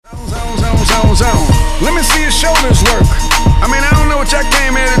zone. Let me see your shoulders work. I mean, I don't know what y'all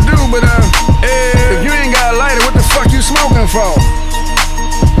came here to do, but if you ain't got a lighter, what the fuck you smoking for?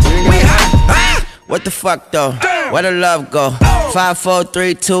 What the fuck though? Where the love go? 5, 4,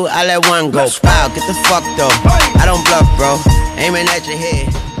 3, 2, I let one go. Wow, get the fuck though. I don't bluff, bro. Aiming at your head.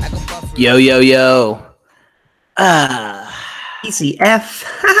 Yo, yo, yo. Easy F.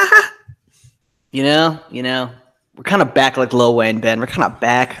 You know, we're kind of back like Lil Wayne, Ben. We're kind of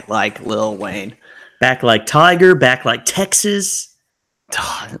back like Lil Wayne. Back like Tiger, back like Texas.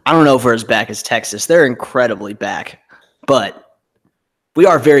 I don't know if we're as back as Texas. They're incredibly back. But we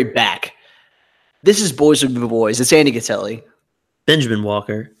are very back. This is Boys with the Boys. It's Andy Catelli. Benjamin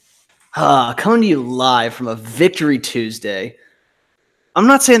Walker. Coming to you live from a Victory Tuesday. I'm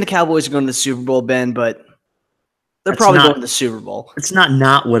not saying the Cowboys are going to the Super Bowl, Ben, but they're probably going to the Super Bowl. It's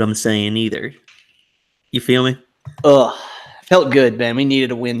not what I'm saying either. You feel me? Felt good, Ben. We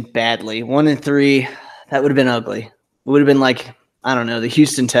needed a win badly. 1-3, that would have been ugly. It would have been like, I don't know, the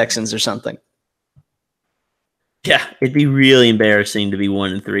Houston Texans or something. Yeah, it'd be really embarrassing to be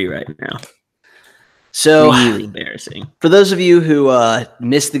 1-3 right now. So, really embarrassing. For those of you who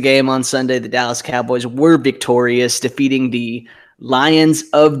missed the game on Sunday, the Dallas Cowboys were victorious, defeating the Lions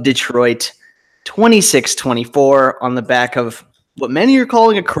of Detroit 26-24 on the back of what many are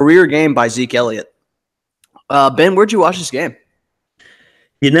calling a career game by Zeke Elliott. Ben, where'd you watch this game?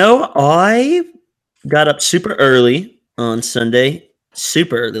 You know, I got up super early on Sunday,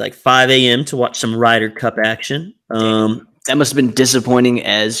 super early, like 5 a.m. to watch some Ryder Cup action. That must have been disappointing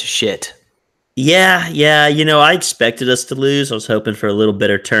as shit. Yeah. You know, I expected us to lose. I was hoping for a little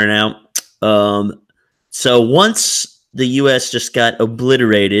better turnout. So once the U.S. just got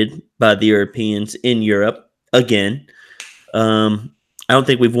obliterated by the Europeans in Europe again, I don't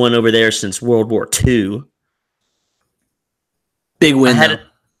think we've won over there since World War II. Big win.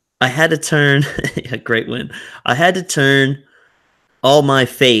 I had to turn a great win. I had to turn all my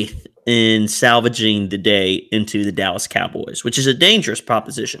faith in salvaging the day into the Dallas Cowboys, which is a dangerous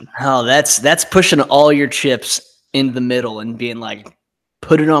proposition. Oh, that's pushing all your chips into the middle and being like,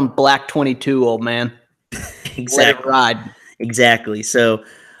 put it on black 22, old man. Exactly. Let it ride. Exactly. So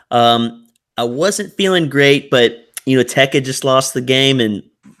I wasn't feeling great, but you know, Tech had just lost the game, and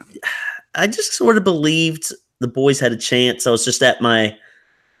I just sort of believed the boys had a chance. I was just at my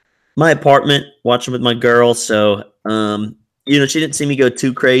apartment watching with my girl, so you know, she didn't see me go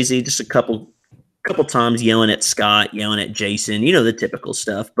too crazy. Just a couple times yelling at Scott, yelling at Jason, you know, the typical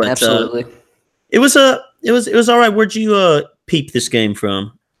stuff. But absolutely, it was all right. Where'd you peep this game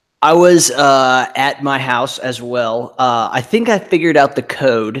from? I was at my house as well. I think I figured out the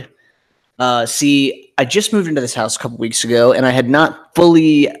code. See, I just moved into this house a couple weeks ago, and I had not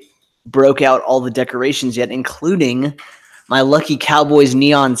fully broke out all the decorations yet, including my lucky Cowboys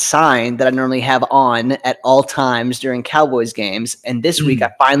neon sign that I normally have on at all times during Cowboys games. And this week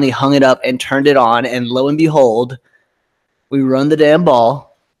I finally hung it up and turned it on, and lo and behold, we run the damn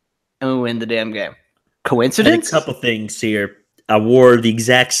ball and we win the damn game. Coincidence? A couple things here. I wore the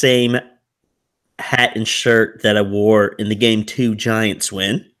exact same hat and shirt that I wore in the Game 2 Giants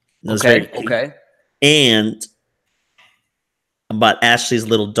win. Okay. And I bought Ashley's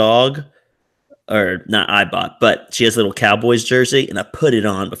little dog. Or not I bought, but she has a little Cowboys jersey, and I put it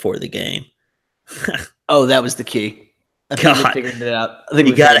on before the game. Oh, that was the key. I think we figured it out. I think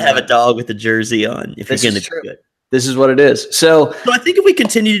you got to have a dog with a jersey on if you're going to do it. This is what it is. So I think if we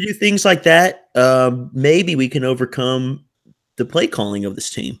continue to do things like that, maybe we can overcome the play calling of this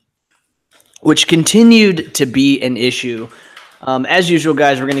team. Which continued to be an issue. As usual,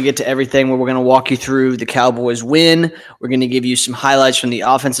 guys, we're going to get to everything where we're going to walk you through the Cowboys win. We're going to give you some highlights from the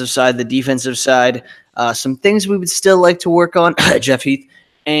offensive side, the defensive side, some things we would still like to work on, Jeff Heath.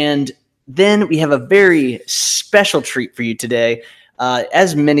 And then we have a very special treat for you today.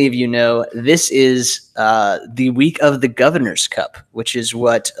 As many of you know, this is the week of the Governor's Cup, which is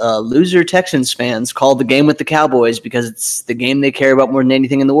what loser Texans fans call the game with the Cowboys because it's the game they care about more than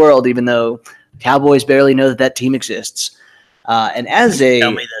anything in the world, even though Cowboys barely know that team exists. And as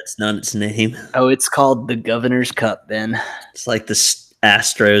tell me that's not its name. Oh, it's called the Governor's Cup, Ben. It's like the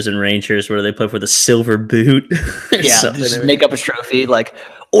Astros and Rangers where they play for the silver boot. Yeah, just make up a trophy like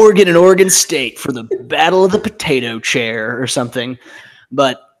Oregon and Oregon State for the Battle of the Potato Chair or something.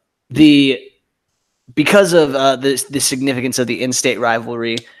 But because of the significance of the in-state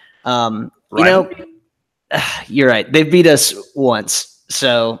rivalry, you know, you're right. They beat us once,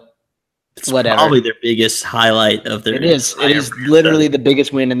 so. It's whatever. Probably their biggest highlight of their. It is literally the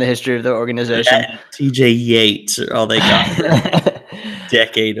biggest win in the history of the organization. TJ Yates are all they got. For a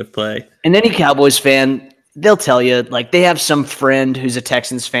decade of play. And any Cowboys fan, they'll tell you, like, they have some friend who's a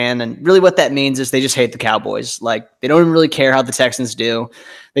Texans fan, and really what that means is they just hate the Cowboys. Like, they don't even really care how the Texans do.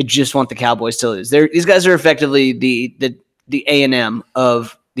 They just want the Cowboys to lose. These guys are effectively the A&M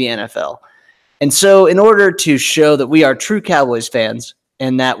of the NFL. And so in order to show that we are true Cowboys fans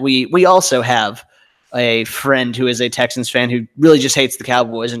and that we also have a friend who is a Texans fan who really just hates the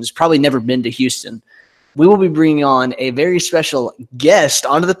Cowboys and has probably never been to Houston, we will be bringing on a very special guest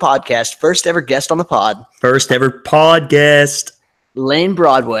onto the podcast. First ever guest on the pod. First ever pod guest. Lane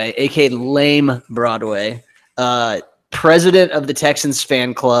Broadway, a.k.a. Lame Broadway, president of the Texans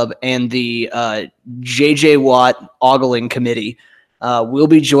fan club and the J.J. Watt ogling committee, will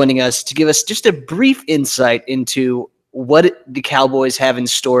be joining us to give us just a brief insight into what the Cowboys have in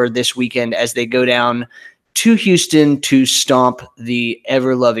store this weekend as they go down to Houston to stomp the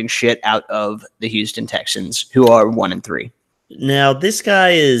ever-loving shit out of the Houston Texans, who are 1-3. Now, this guy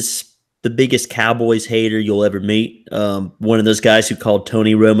is the biggest Cowboys hater you'll ever meet. One of those guys who called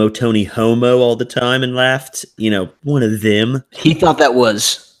Tony Romo Tony Homo all the time and laughed. You know, one of them. He thought that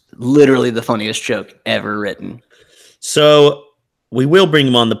was literally the funniest joke ever written. So we will bring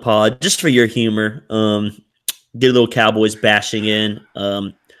him on the pod just for your humor. Get a little Cowboys bashing in.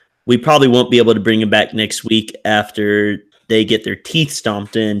 We probably won't be able to bring him back next week after they get their teeth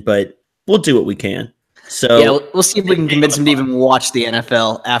stomped in, but we'll do what we can. So yeah, we'll see if we can convince him to even watch the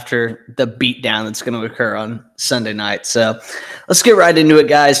NFL after the beatdown that's going to occur on Sunday night. So let's get right into it,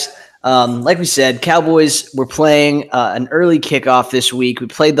 guys. Like we said, Cowboys were playing an early kickoff this week. We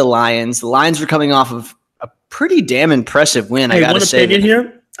played the Lions. The Lions were coming off of a pretty damn impressive win, I got to say. Opinion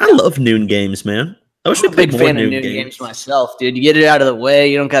here? I love noon games, man. I wish we I'm a big played more fan of noon games myself, dude. You get it out of the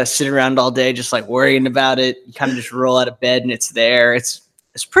way. You don't got to sit around all day just like worrying about it. You kind of just roll out of bed and it's there. It's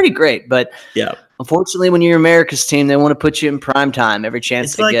pretty great. But yeah, unfortunately, when you're America's team, they want to put you in prime time every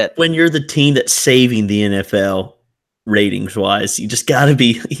chance they get. When you're the team that's saving the NFL ratings wise, you just gotta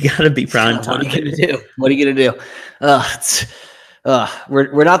be prime time. What are you gonna do?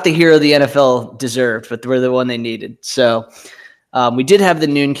 We're not the hero the NFL deserved, but we're the one they needed. So. We did have the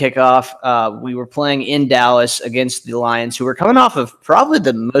noon kickoff. We were playing in Dallas against the Lions, who were coming off of probably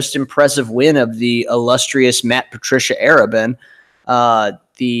the most impressive win of the illustrious Matt Patricia era, Ben.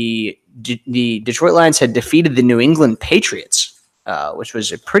 The Detroit Lions had defeated the New England Patriots, which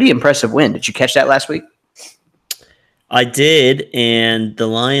was a pretty impressive win. Did you catch that last week? I did, and the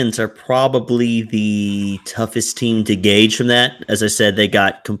Lions are probably the toughest team to gauge from that. As I said, they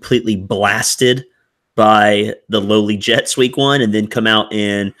got completely blasted by the lowly Jets week 1 and then come out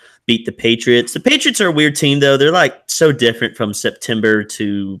and beat the Patriots. The Patriots are a weird team, though. They're like so different from September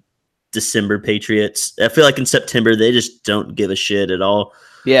to December Patriots. I feel like in September, they just don't give a shit at all.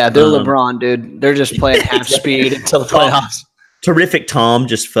 Yeah, they're LeBron, dude. They're just playing half speed until the playoffs. Terrific Tom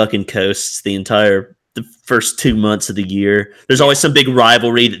just fucking coasts the first 2 months of the year. There's always some big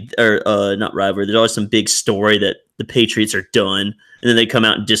rivalry, not rivalry. There's always some big story that the Patriots are done. And then they come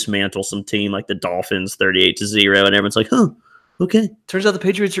out and dismantle some team like the Dolphins 38-0. And everyone's like, huh, okay. Turns out the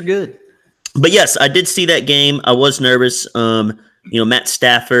Patriots are good. But yes, I did see that game. I was nervous. Matt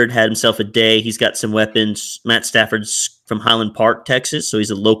Stafford had himself a day. He's got some weapons. Matt Stafford's from Highland Park, Texas. So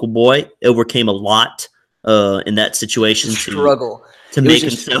he's a local boy. Overcame a lot in that situation. Struggle. To make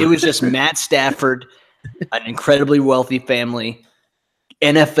himself. It was just Matt Stafford, an incredibly wealthy family,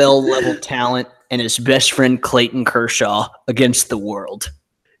 NFL level talent, and his best friend Clayton Kershaw against the world.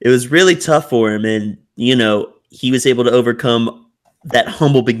 It was really tough for him, and he was able to overcome that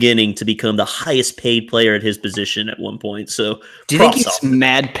humble beginning to become the highest paid player at his position at one point. So, do you think he's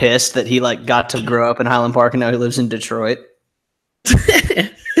mad pissed that he got to grow up in Highland Park and now he lives in Detroit?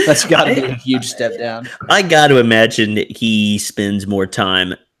 That's got to be a huge step down. I got to imagine that he spends more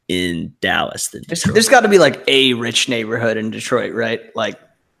time in Dallas than Detroit. There's got to be a rich neighborhood in Detroit, right?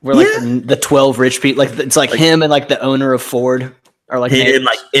 We're the 12 rich people. It's him and the owner of Ford are him, neighbors.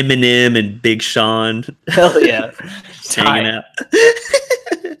 like Eminem and Big Sean. Hell yeah, hanging out.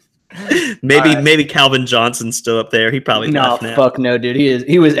 Maybe Calvin Johnson's still up there. He probably fuck no, dude.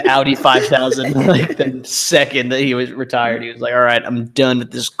 He was Audi 5000 the second that he was retired. He was like, all right, I'm done with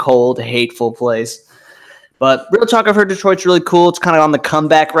this cold, hateful place. But real talk, I've heard Detroit's really cool. It's kind of on the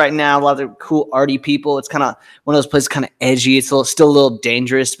comeback right now. A lot of cool arty people. It's kind of one of those places, kind of edgy. It's still a little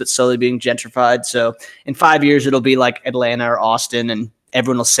dangerous, but slowly being gentrified. So in 5 years, it'll be like Atlanta or Austin, and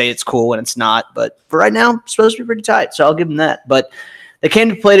everyone will say it's cool when it's not. But for right now, it's supposed to be pretty tight. So I'll give them that. But they came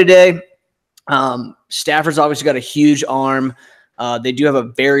to play today. Stafford's obviously got a huge arm. They do have a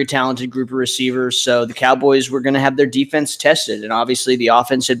very talented group of receivers. So the Cowboys were going to have their defense tested. And obviously the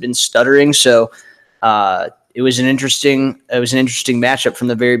offense had been stuttering. So it was an interesting matchup from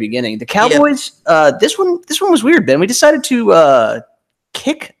the very beginning. The Cowboys, this one was weird, Ben. We decided to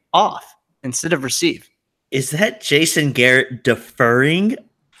kick off instead of receive. Is that Jason Garrett deferring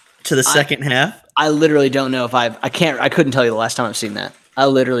to the second half? I literally don't know if I couldn't tell you the last time I've seen that. I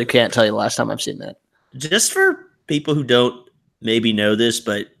literally can't tell you the last time I've seen that. Just for people who don't maybe know this,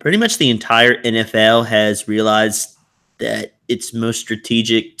 but pretty much the entire NFL has realized that it's most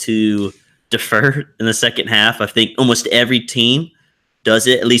strategic to defer in the second half. I think almost every team does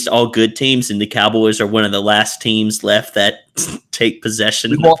it, at least all good teams, and the Cowboys are one of the last teams left that take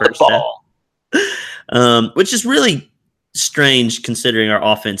possession in the first half. Which is really strange considering our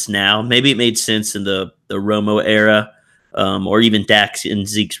offense now. Maybe it made sense in the Romo era, or even Dak and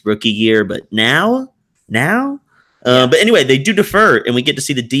Zeke's rookie year, but now? But anyway, they do defer, and we get to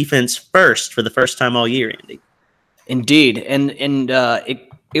see the defense first for the first time all year, Andy. Indeed, and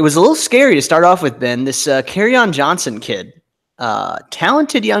it was a little scary to start off with, Ben. This Kerryon Johnson kid,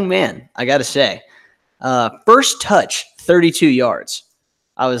 talented young man, I got to say. First touch, 32 yards.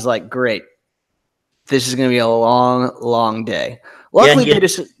 I was like, great. This is going to be a long, long day. Luckily,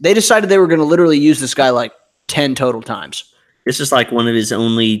 they decided they were going to literally use this guy like 10 total times. This is like one of his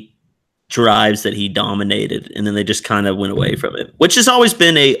only drives that he dominated, and then they just kind of went away from it, which has always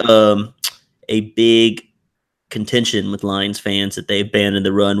been a big contention with Lions fans, that they abandoned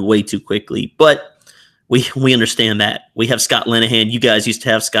the run way too quickly. But we understand that. We have Scott Linehan. You guys used to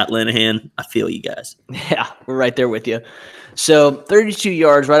have Scott Linehan. I feel you guys. Yeah, we're right there with you. So 32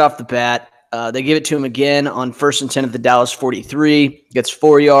 yards right off the bat. They give it to him again on 1st and 10 at the Dallas 43. Gets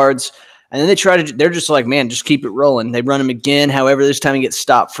 4 yards. And then they're just like, man, just keep it rolling. They run him again. However, this time he gets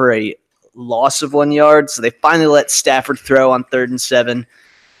stopped for a loss of 1 yard. So they finally let Stafford throw on 3rd and 7.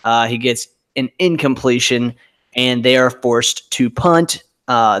 He gets an incompletion, and they are forced to punt.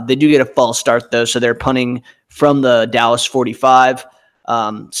 They do get a false start, though, so they're punting from the Dallas 45.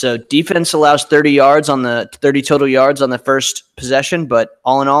 So defense allows 30 total yards on the first possession, but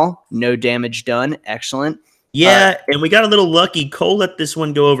all in all, no damage done. Excellent. Yeah, and we got a little lucky. Cole let this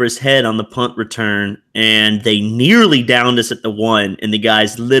one go over his head on the punt return, and they nearly downed us at the 1, and the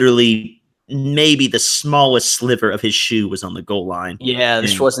guys literally maybe the smallest sliver of his shoe was on the goal line. Yeah,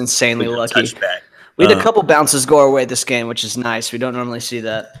 this was insanely lucky. We had a couple bounces go our way this game, which is nice. We don't normally see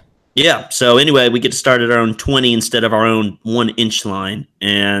that. Yeah, so anyway, we get to start at our own 20 instead of our own 1-inch line,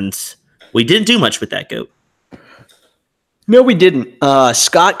 and we didn't do much with that, Goat. No, we didn't.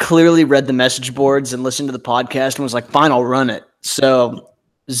 Scott clearly read the message boards and listened to the podcast and was like, fine, I'll run it. So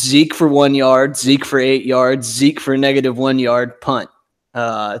Zeke for 1 yard, Zeke for 8 yards, Zeke for -1 yard, punt.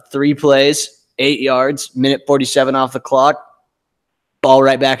 3 plays, 8 yards, minute 47 off the clock, ball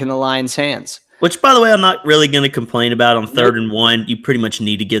right back in the Lions' hands. Which, by the way, I'm not really going to complain about on 3rd and 1. You pretty much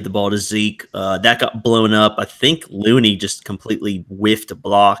need to give the ball to Zeke. That got blown up. I think Looney just completely whiffed a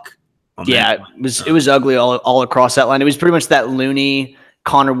block. Yeah, it was ugly all across that line. It was pretty much that Looney,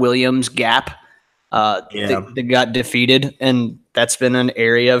 Connor Williams gap that got defeated, and that's been an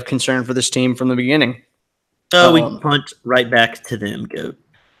area of concern for this team from the beginning. So we punt right back to them, Goat.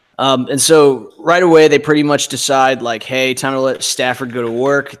 And so right away they pretty much decide, like, hey, time to let Stafford go to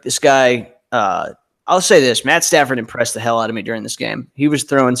work. This guy, I'll say this, Matt Stafford impressed the hell out of me during this game. He was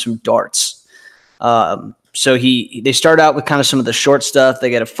throwing some darts. So they start out with kind of some of the short stuff. They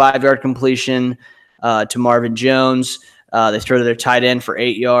get a 5-yard completion to Marvin Jones. They throw to their tight end for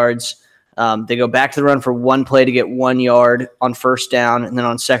 8 yards. They go back to the run for 1 play to get 1 yard on 1st down. And then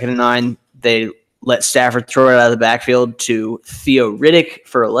on 2nd and 9, they let Stafford throw it out of the backfield to Theo Riddick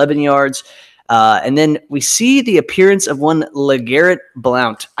for 11 yards. And then we see the appearance of one LeGarrette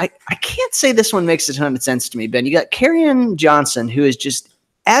Blount. I can't say this one makes a ton of sense to me, Ben. You got Kerryon Johnson, who is just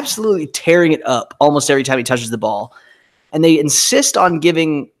absolutely tearing it up almost every time he touches the ball. And they insist on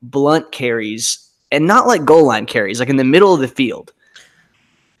giving Blount carries and not like goal line carries, like in the middle of the field.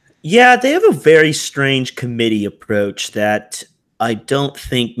 Yeah, they have a very strange committee approach that I don't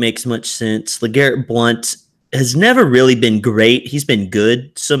think makes much sense. LeGarrette Blount has never really been great. He's been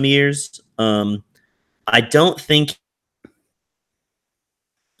good some years. I don't think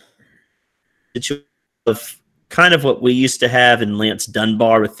of kind of what we used to have in Lance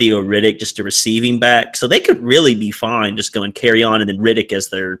Dunbar with Theo Riddick, just a receiving back. So they could really be fine just going Kerryon and then Riddick as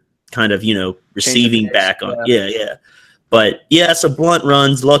their kind of, receiving back on. Yeah. But yeah, so Blount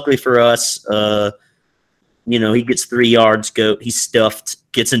runs. Luckily for us, he gets 3 yards, Goat. He's stuffed,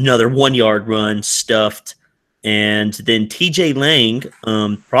 gets another 1 yard run, stuffed. And then TJ Lang,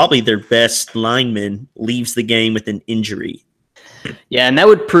 probably their best lineman, leaves the game with an injury. Yeah, and that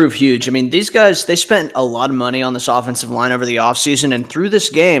would prove huge. I mean, these guys, they spent a lot of money on this offensive line over the offseason. And through this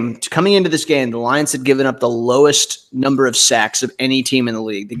game, coming into this game, the Lions had given up the lowest number of sacks of any team in the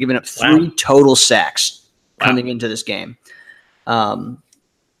league. They'd given up 3 total sacks coming into this game.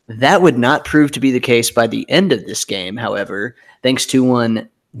 That would not prove to be the case by the end of this game, however, thanks to one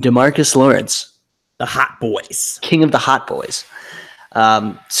DeMarcus Lawrence. The Hot Boys. King of the Hot Boys.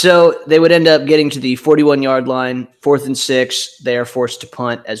 So they would end up getting to the 41-yard line, 4th and 6. They are forced to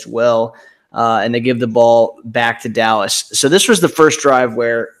punt as well, and they give the ball back to Dallas. So this was the first drive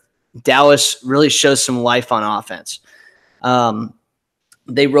where Dallas really shows some life on offense.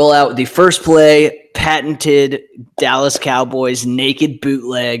 They roll out the first play, patented Dallas Cowboys naked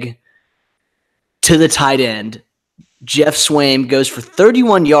bootleg to the tight end. Jeff Swaim goes for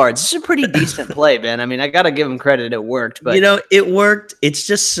 31 yards. This is a pretty decent play, Ben. I mean, I got to give him credit. It worked. But it worked. It's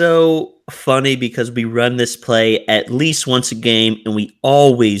just so funny because we run this play at least once a game, and we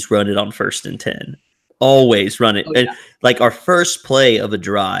always run it on 1st and 10. Always run it. And like our first play of a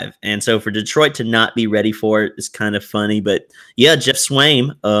drive. And so for Detroit to not be ready for it is kind of funny. But, yeah, Jeff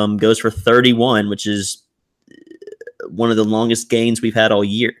Swaim goes for 31, which is one of the longest gains we've had all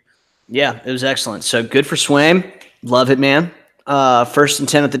year. Yeah, it was excellent. So good for Swaim. Love it, man. 1st and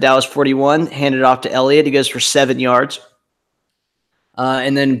 10 at the Dallas 41. Handed off to Elliott. He goes for 7 yards.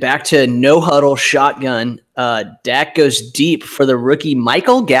 And then back to no huddle shotgun. Dak goes deep for the rookie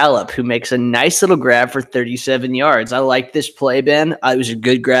Michael Gallup, who makes a nice little grab for 37 yards. I like this play, Ben. It was a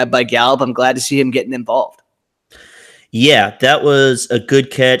good grab by Gallup. I'm glad to see him getting involved. Yeah, that was a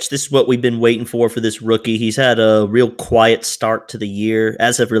good catch. This is what we've been waiting for this rookie. He's had a real quiet start to the year,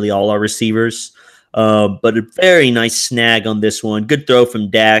 as have really all our receivers. But a very nice snag on this one. Good throw from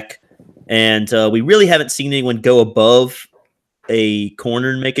Dak. And we really haven't seen anyone go above a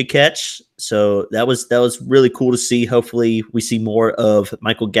corner and make a catch. So that was really cool to see. Hopefully we see more of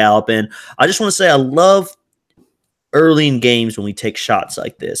Michael Gallup. And I just want to say I love early in games when we take shots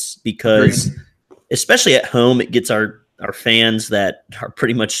like this because especially at home, it gets our fans that are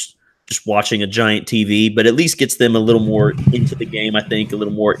pretty much just watching a giant TV, but at least gets them a little more into the game, I think, a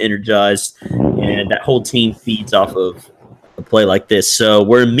little more energized. And that whole team feeds off of a play like this. So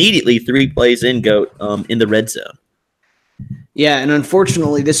we're immediately 3 plays in, Goat, in the red zone. Yeah, and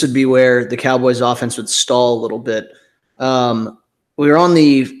unfortunately, this would be where the Cowboys offense would stall a little bit. We were on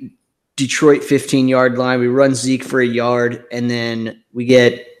the Detroit 15-yard line. We run Zeke for a yard, and then we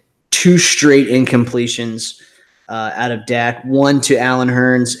get 2 straight incompletions out of Dak, 1 to Allen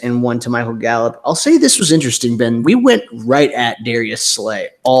Hurns and 1 to Michael Gallup. I'll say this was interesting, Ben. We went right at Darius Slay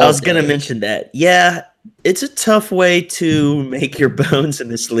all I was going to mention that. Yeah, it's a tough way to make your bones in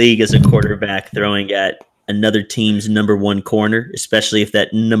this league as a quarterback throwing at another team's number 1 corner, especially if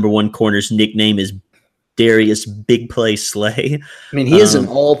that number 1 corner's nickname is Darius Big Play Slay. I mean, he is an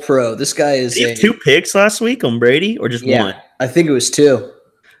all-pro. This guy is did he have 2 picks last week on Brady or just 1? I think it was 2.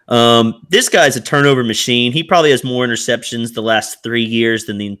 This guy's a turnover machine. He probably has more interceptions the last 3 years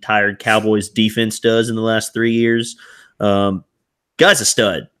than the entire Cowboys defense does in the last 3 years. Guy's a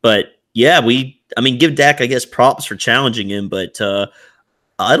stud. But yeah, give Dak, I guess, props for challenging him. But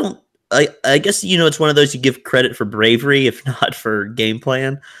I guess, it's one of those you give credit for bravery, if not for game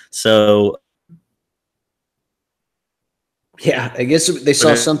plan. So yeah, I guess they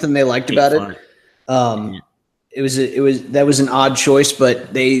saw something they liked about it. That was an odd choice,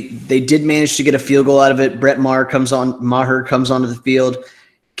 but they did manage to get a field goal out of it. Brett Maher comes onto the field,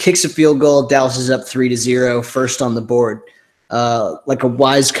 kicks a field goal. Dallas is up 3-0, first on the board. Like a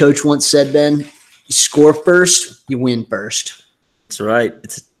wise coach once said, Ben, you score first, you win first. That's right.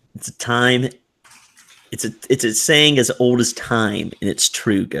 It's a time. It's a saying as old as time, and it's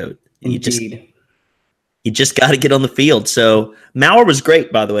true, Goat. And Indeed. You just got to get on the field. So Maher was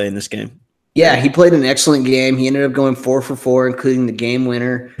great, by the way, in this game. Yeah, he played an excellent game. He ended up going 4 for 4, including the game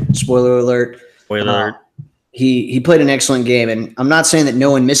winner. Spoiler alert. He played an excellent game, and I'm not saying that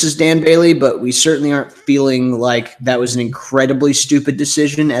no one misses Dan Bailey, but we certainly aren't feeling like that was an incredibly stupid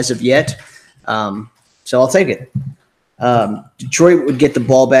decision as of yet. So I'll take it. Detroit would get the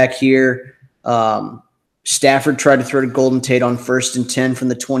ball back here. Stafford tried to throw to Golden Tate on 1st and 10 from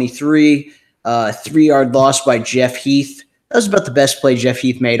the 23. 3-yard loss by Jeff Heath. That was about the best play Jeff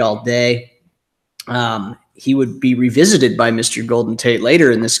Heath made all day. He would be revisited by Mr. Golden Tate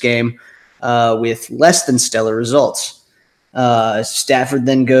later in this game with less than stellar results. Stafford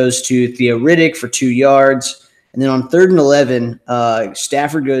then goes to Theo Riddick for 2 yards. And then on 3rd and 11,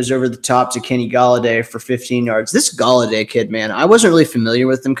 Stafford goes over the top to Kenny Golladay for 15 yards. This Golladay kid, man, I wasn't really familiar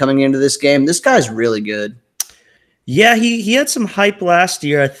with him coming into this game. This guy's really good. Yeah, he had some hype last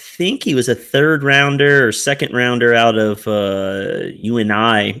year. I think he was a third rounder or second rounder out of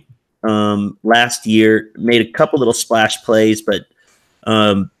UNI last year. Made a couple little splash plays, but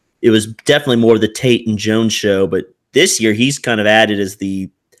it was definitely more of the Tate and Jones show. But this year, he's kind of added as the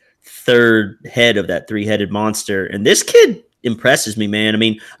third head of that three-headed monster. And this kid impresses me, man. I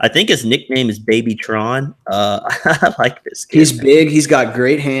mean, I think his nickname is Baby Tron. I like this kid. He's big. He's got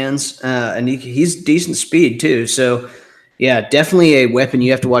great hands, and he's decent speed too. So, yeah, definitely a weapon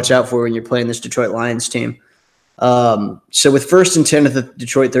you have to watch out for when you're playing this Detroit Lions team. So with 1st and 10 at the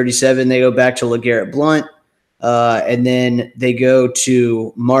Detroit 37, they go back to LeGarrette Blount, and then they go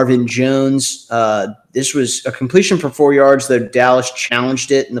to Marvin Jones. This was a completion for 4 yards, though Dallas challenged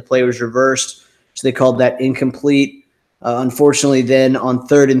it, and the play was reversed, so they called that incomplete. Unfortunately, then on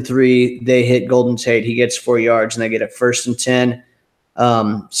 3rd and 3, they hit Golden Tate. He gets 4 yards, and they get a 1st and 10.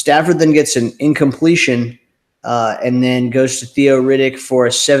 Stafford then gets an incompletion and then goes to Theo Riddick for a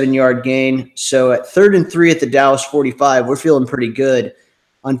 7-yard gain. So at 3rd and 3 at the Dallas 45, we're feeling pretty good.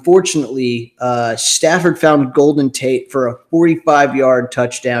 Unfortunately, Stafford found Golden Tate for a 45-yard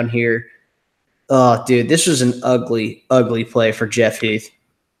touchdown here. Oh, dude, this was an ugly, ugly play for Jeff Heath.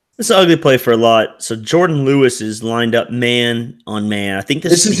 It's an ugly play for a lot. So Jordan Lewis is lined up man on man. I think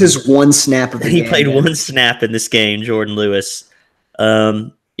this is his one snap of the game. He played one snap in this game, Jordan Lewis.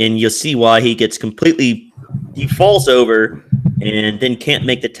 And you'll see why he falls over and then can't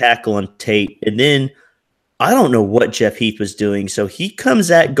make the tackle on Tate. And then I don't know what Jeff Heath was doing. So he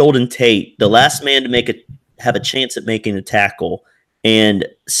comes at Golden Tate, the last man to have a chance at making a tackle, and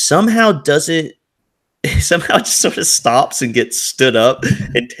somehow just sort of stops and gets stood up,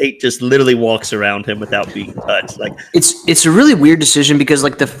 and Tate just literally walks around him without being touched. Like it's a really weird decision because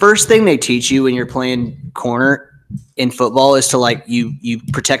like the first thing they teach you when you're playing corner in football is to like you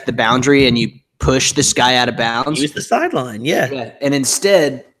protect the boundary and you push this guy out of bounds. Use the sideline, yeah. And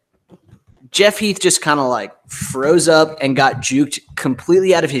instead, Jeff Heath just kind of like froze up and got juked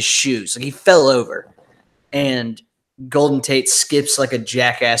completely out of his shoes. Like he fell over, and Golden Tate skips like a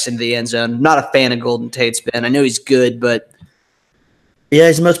jackass into the end zone. Not a fan of Golden Tate's, Ben. I know he's good, but yeah,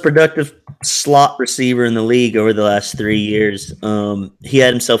 he's the most productive slot receiver in the league over the last 3 years. He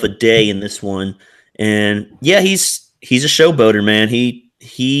had himself a day in this one, and yeah, he's a showboater, man.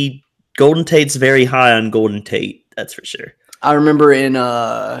 Golden Tate's very high on Golden Tate, that's for sure. I remember in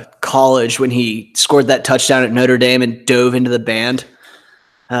college when he scored that touchdown at Notre Dame and dove into the band.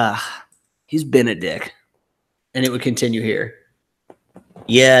 He's been a dick. And it would continue here.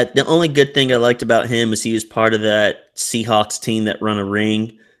 Yeah, the only good thing I liked about him is he was part of that Seahawks team that run a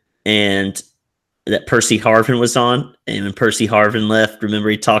ring, and that Percy Harvin was on. And when Percy Harvin left, remember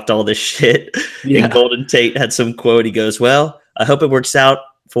he talked all this shit? Yeah. And Golden Tate had some quote. He goes, well, I hope it works out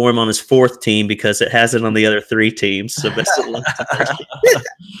for him on his 4th team because it hasn't on the other 3 teams. So best of luck to Percy.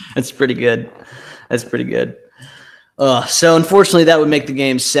 That's pretty good. So unfortunately, that would make the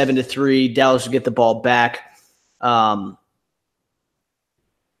game 7-3. Dallas would get the ball back. On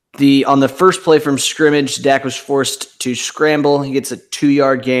the first play from scrimmage, Dak was forced to scramble. He gets a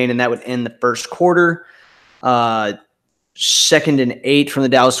 2-yard gain, and that would end the first quarter. 2nd and 8 from the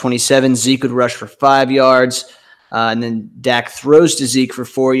Dallas 27. Zeke would rush for 5 yards, and then Dak throws to Zeke for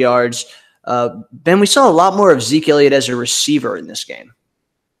 4 yards. Ben, we saw a lot more of Zeke Elliott as a receiver in this game.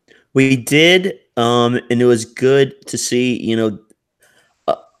 We did, and it was good to see.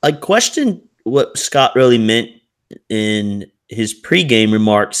 I questioned what Scott really meant in his pregame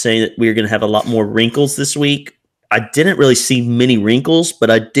remarks, saying that we were going to have a lot more wrinkles this week. I didn't really see many wrinkles, but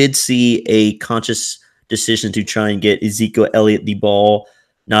I did see a conscious decision to try and get Ezekiel Elliott the ball,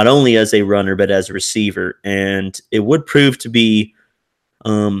 not only as a runner, but as a receiver. And it would prove to be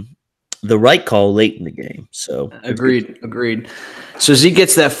the right call late in the game. So Agreed. So Zeke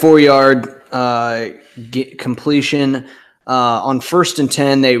gets that 4-yard completion. On 1st and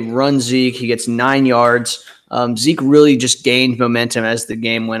 10, they run Zeke. He gets 9 yards. Zeke really just gained momentum as the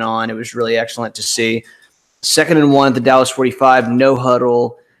game went on. It was really excellent to see. 2nd and 1 at the Dallas 45, no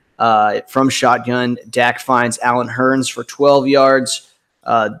huddle from shotgun. Dak finds Allen Hurns for 12 yards.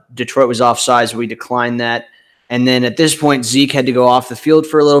 Detroit was offsides. We declined that. And then at this point, Zeke had to go off the field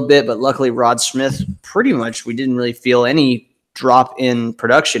for a little bit, but luckily Rod Smith, pretty much we didn't really feel any drop in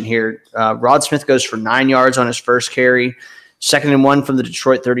production here. Rod Smith goes for 9 yards on his first carry. 2nd and 1 from the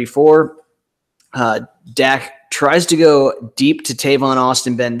Detroit 34. Dak tries to go deep to Tavon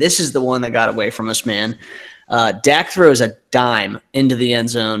Austin. Ben, this is the one that got away from us, man. Dak throws a dime into the end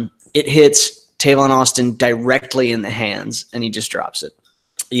zone. It hits Tavon Austin directly in the hands, and he just drops it.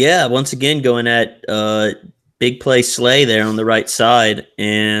 Yeah, once again going at big play Slay there on the right side.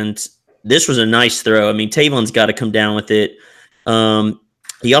 And this was a nice throw. I mean, Tavon's got to come down with it.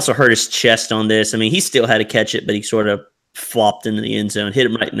 He also hurt his chest on this. I mean, he still had to catch it, but he sort of flopped into the end zone, hit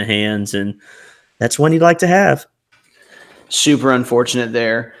him right in the hands, and that's one you'd like to have. Super unfortunate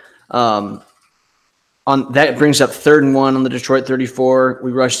there. On that brings up 3rd and 1 on the Detroit 34.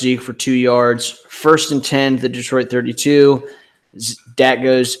 We rush Zeke for 2 yards. 1st and 10 to the Detroit 32. Dak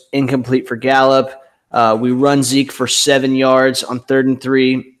goes incomplete for Gallup. We run Zeke for 7 yards on 3rd and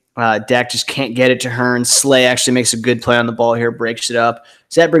 3. Dak just can't get it to Hearns. Slay actually makes a good play on the ball here, breaks it up.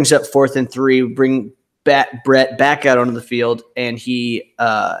 So that brings up 4th and 3. We bring Brett back out onto the field, and he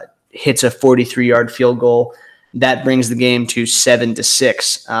hits a 43-yard field goal. That brings the game to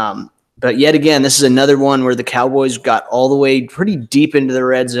 7-6. But yet again, this is another one where the Cowboys got all the way pretty deep into the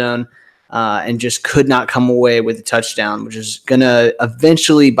red zone and just could not come away with a touchdown, which is going to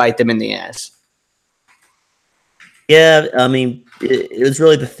eventually bite them in the ass. Yeah, I mean, it was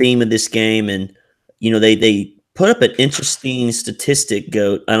really the theme of this game, and they put up an interesting statistic,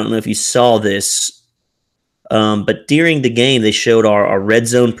 Goat. I don't know if you saw this, but during the game, they showed our red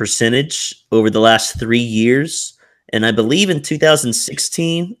zone percentage over the last 3 years, and I believe in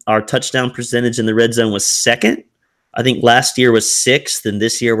 2016, our touchdown percentage in the red zone was 2nd. I think last year was 6th, and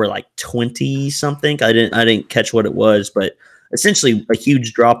this year we're like 20 something. I didn't catch what it was, but essentially a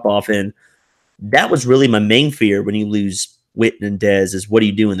huge drop off, and that was really my main fear when you lose Witten and Dez is what do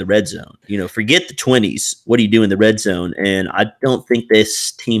you do in the red zone? Forget the 20s. What do you do in the red zone? And I don't think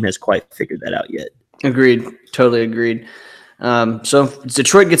this team has quite figured that out yet. Agreed. Totally agreed. So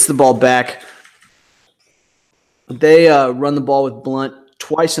Detroit gets the ball back. They run the ball with Blunt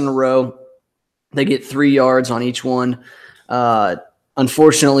twice in a row. They get 3 yards on each one.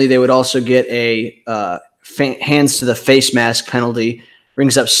 Unfortunately, they would also get a hands to the face mask penalty.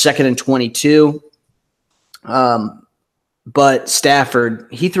 Brings up 2nd and 22. But Stafford,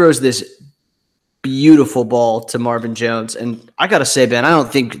 he throws this beautiful ball to Marvin Jones. And I got to say, Ben, I don't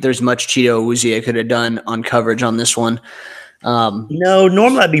think there's much Cheeto Awuzie could have done on coverage on this one. No,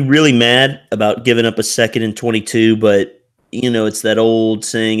 normally I'd be really mad about giving up a 2nd and 22, but it's that old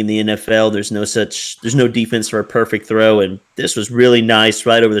saying in the NFL, there's no defense for a perfect throw. And this was really nice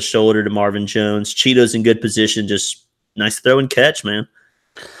right over the shoulder to Marvin Jones. Cheeto's in good position, just nice throw and catch, man.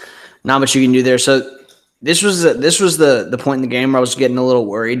 Not much you can do there. So this was the point in the game where I was getting a little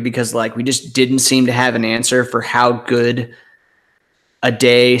worried because we just didn't seem to have an answer for how good a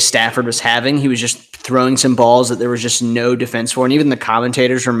day Stafford was having. He was just throwing some balls that there was just no defense for, and even the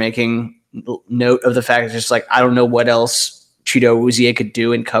commentators were making note of the fact that just I don't know what else Cheeto Awuzie could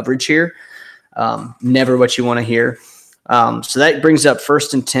do in coverage here. Never what you want to hear. So that brings up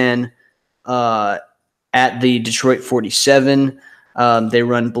 1st and 10 at the Detroit 47. They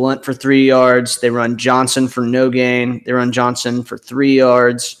run Blunt for 3 yards. They run Johnson for no gain. They run Johnson for 3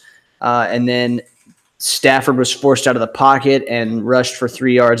 yards. And then Stafford was forced out of the pocket and rushed for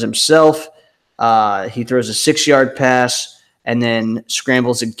 3 yards himself. He throws a 6-yard pass and then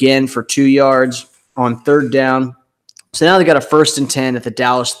scrambles again for 2 yards on 3rd down. So now they got a 1st and 10 at the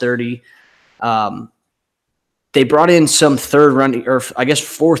Dallas 30. They brought in some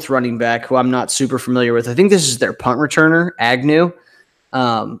 4th running back who I'm not super familiar with. I think this is their punt returner, Agnew.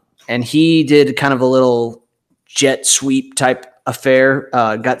 And he did kind of a little jet sweep type affair,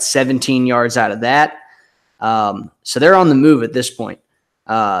 got 17 yards out of that. So they're on the move at this point.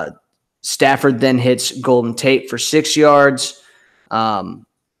 Stafford then hits Golden Tate for 6 yards. They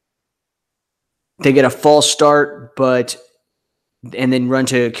get a false start, and then run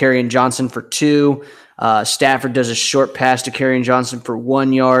to Kerryon Johnson for 2. Stafford does a short pass to Kerryon Johnson for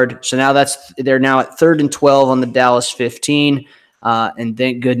 1 yard. So now they're now at 3rd and 12 on the Dallas 15. And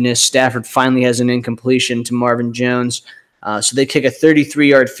thank goodness Stafford finally has an incompletion to Marvin Jones. So they kick a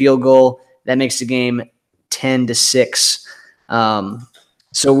 33-yard field goal. That makes the game 10-6.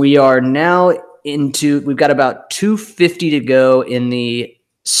 So we are now we've got about 2:50 to go in the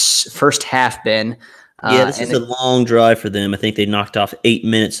first half, Ben. This is a long drive for them. I think they knocked off 8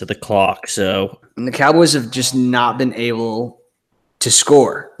 minutes of the clock. And the Cowboys have just not been able to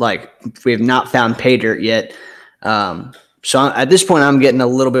score. We have not found pay dirt yet. So at this point, I'm getting a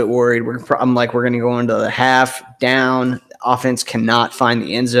little bit worried. We're going to go into the half down. Offense cannot find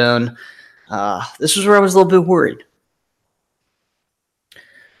the end zone. This is where I was a little bit worried.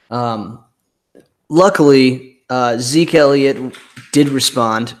 Luckily, Zeke Elliott did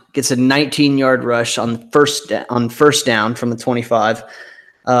respond. Gets a 19-yard rush on first down from the 25.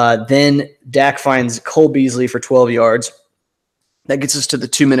 Then Dak finds Cole Beasley for 12 yards. That gets us to the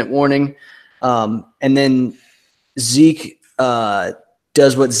 2-minute warning. And then Zeke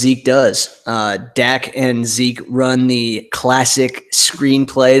does what Zeke does. Dak and Zeke run the classic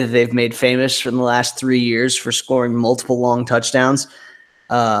screenplay that they've made famous for the last 3 years for scoring multiple long touchdowns.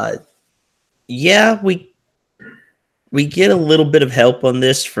 Yeah, we get a little bit of help on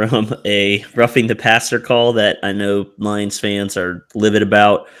this from a roughing the passer call that I know Lions fans are livid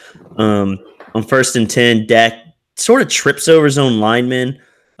about. On 1st and 10, Dak sort of trips over his own lineman.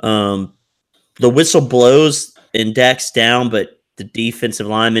 The whistle blows and Dak's down, but the defensive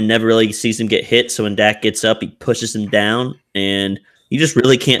lineman never really sees him get hit. So when Dak gets up, he pushes him down, and you just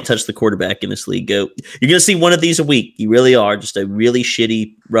really can't touch the quarterback in this league. You're going to see one of these a week. You really are. Just a really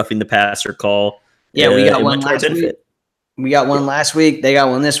shitty roughing the passer call. Yeah, we got one last week. We got one last week. They got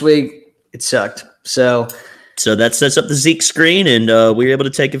one this week. It sucked. So that sets up the Zeke screen, and we were able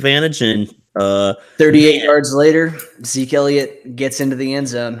to take advantage. And 38 yards later, Zeke Elliott gets into the end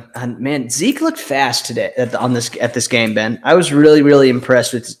zone. And man, Zeke looked fast today at this game, Ben. I was really, really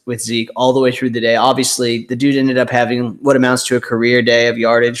impressed with Zeke all the way through the day. Obviously, the dude ended up having what amounts to a career day of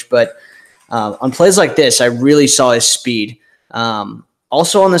yardage, but on plays like this, I really saw his speed.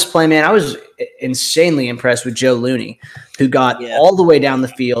 Also on this play, man, I was insanely impressed with Joe Looney, who got all the way down the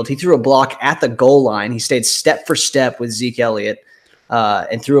field. He threw a block at the goal line. He stayed step for step with Zeke Elliott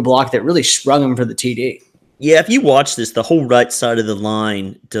and threw a block that really sprung him for the TD. Yeah, if you watch this, the whole right side of the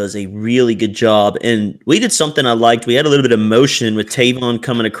line does a really good job. And we did something I liked. We had a little bit of motion with Tavon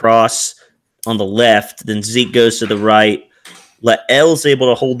coming across on the left. Then Zeke goes to the right. L's able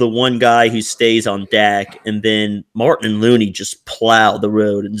to hold the one guy who stays on Dak, and then Martin and Looney just plow the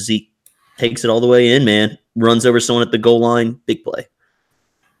road, and Zeke takes it all the way in, man. Runs over someone at the goal line. Big play.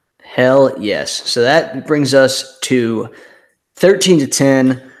 Hell yes. So that brings us to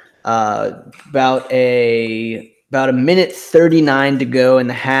 13-10. About a minute 39 to go in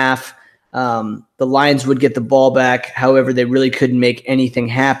the half. The Lions would get the ball back. However, they really couldn't make anything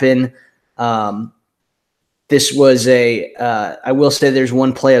happen. This was I will say there's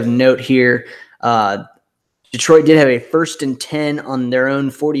one play of note here. Detroit did have a 1st and 10 on their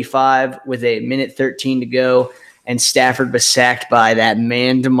own 45 with a minute 13 to go, and Stafford was sacked by that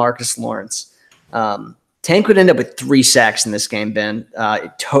man, DeMarcus Lawrence. Tank would end up with 3 sacks in this game, Ben,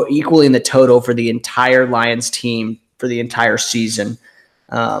 equaling the total for the entire Lions team for the entire season.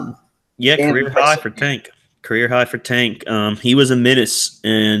 Career high for Tank. Career high for Tank. He was a menace,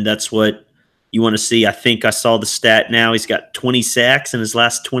 and that's what you want to see. I think I saw the stat now. He's got 20 sacks in his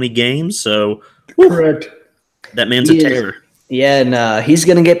last 20 games. So, correct. That man's a terror. Yeah, and he's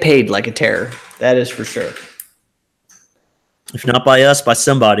going to get paid like a terror. That is for sure. If not by us, by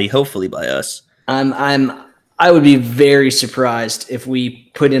somebody. Hopefully by us. I would be very surprised if we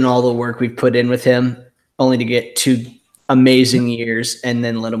put in all the work we've put in with him, only to get 2 amazing years and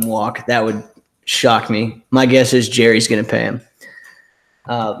then let him walk. That would shock me. My guess is Jerry's going to pay him.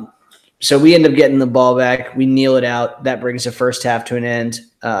 So we end up getting the ball back. We kneel it out. That brings the first half to an end.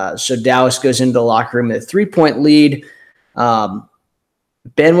 So Dallas goes into the locker room with a 3-point lead.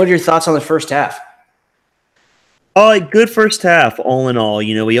 Ben, what are your thoughts on the first half? Good first half, all in all.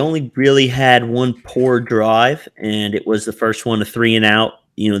 You know, we only really had one poor drive, and it was the first one, a 3 and out.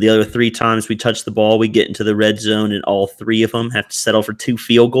 You know, the other 3 times we touch the ball, we get into the red zone, and all 3 of them have to settle for 2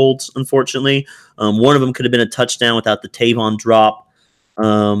 field goals, unfortunately. One of them could have been a touchdown without the Tavon drop.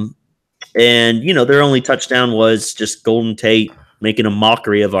 And, you know, their only touchdown was just Golden Tate making a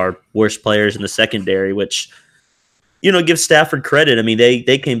mockery of our worst players in the secondary, which, you know, gives Stafford credit. I mean,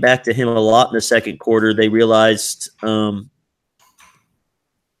 they came back to him a lot in the second quarter. They realized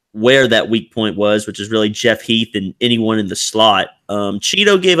where that weak point was, which is really Jeff Heath and anyone in the slot.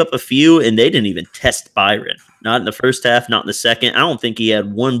 Cheeto gave up a few, and they didn't even test Byron. Not in the first half, not in the second. I don't think he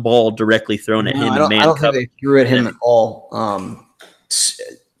had one ball directly thrown at him. I don't think they threw at him at all.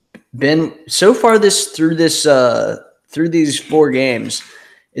 Ben, so far through these 4 games,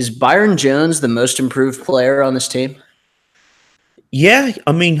 is Byron Jones the most improved player on this team? Yeah,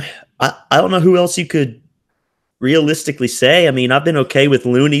 I mean, I don't know who else you could realistically say. I mean, I've been okay with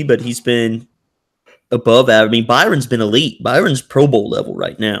Looney, but he's been above average. I mean, Byron's been elite. Byron's Pro Bowl level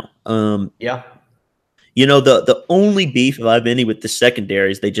right now. Yeah. You know, the only beef if I've any with the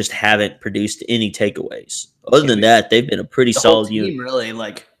secondary is they just haven't produced any takeaways. Other than that, they've been a pretty solid unit. Really,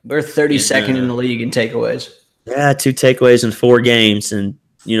 we're 32nd in the league in takeaways. Yeah, 2 takeaways in 4 games. And,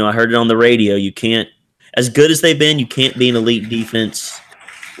 you know, I heard it on the radio. You can't, as good as they've been, you can't be an elite defense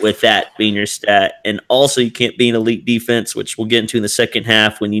with that being your stat. And also you can't be an elite defense, which we'll get into in the second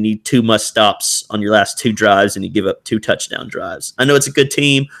half, when you need 2 must-stops on your last 2 drives and you give up 2 touchdown drives. I know it's a good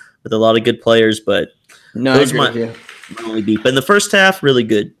team with a lot of good players, but those might only be. But in the first half, really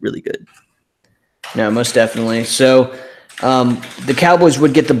good, really good. No, most definitely. So The Cowboys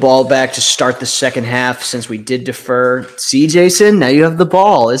would get the ball back to start the second half since we did defer. See, Jason, now you have the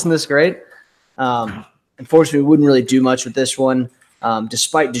ball. Isn't this great? Unfortunately, we wouldn't really do much with this one,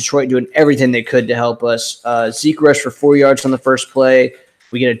 despite Detroit doing everything they could to help us. Zeke rushed for 4 yards on the first play.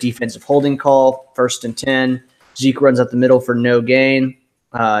 We get a defensive holding call, 1st and 10. Zeke runs up the middle for no gain.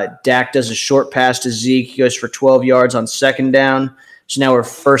 Dak does a short pass to Zeke. He goes for 12 yards on 2nd down. So now we're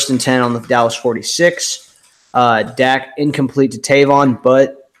 1st and 10 on the Dallas 46. Dak incomplete to Tavon,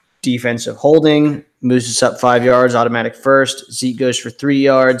 but defensive holding. Moves us up 5 yards, automatic first. Zeke goes for 3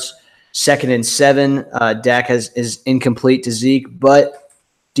 yards. 2nd and 7. Dak is incomplete to Zeke, but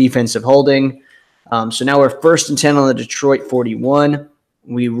defensive holding. So now we're 1st and 10 on the Detroit 41.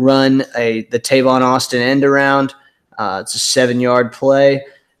 We run the Tavon Austin end around. It's a 7-yard play.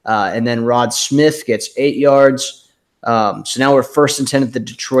 And then Rod Smith gets 8 yards. So now we're 1st and 10 at the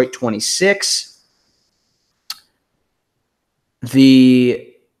Detroit 26.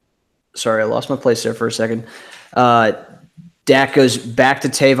 Sorry, I lost my place there for a second. Dak goes back to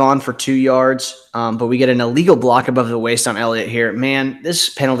Tavon for 2 yards, but we get an illegal block above the waist on Elliott here. Man, this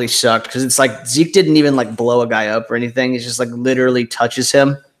penalty sucked because it's like Zeke didn't even like blow a guy up or anything. He just like literally touches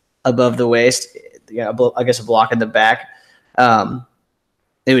him above the waist. Yeah, I guess a block in the back.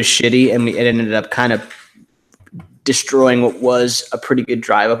 It was shitty, and it ended up kind of destroying what was a pretty good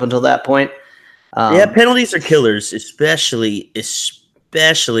drive up until that point. Penalties are killers, especially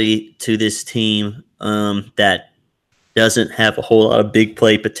to this team that doesn't have a whole lot of big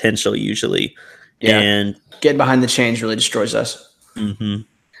play potential usually. Yeah. And getting behind the chains really destroys us. Mm-hmm.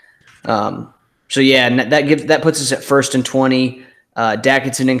 That puts us at 1st and 20. Dak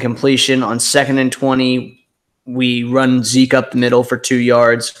gets an incompletion. On 2nd and 20, we run Zeke up the middle for 2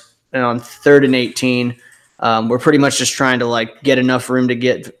 yards. And on 3rd and 18, we're pretty much just trying to like get enough room to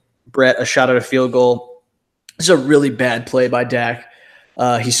get Brett a shot at a field goal. This is a really bad play by Dak.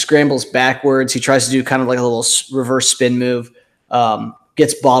 He scrambles backwards. He tries to do kind of like a little reverse spin move,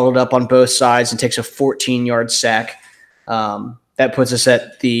 gets bottled up on both sides and takes a 14-yard sack. That puts us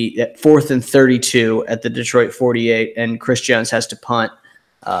at 4th and 32 at the Detroit 48, and Chris Jones has to punt.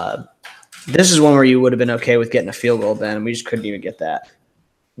 This is one where you would have been okay with getting a field goal, Ben, and we just couldn't even get that.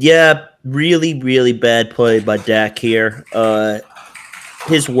 Yeah, really, really bad play by Dak here.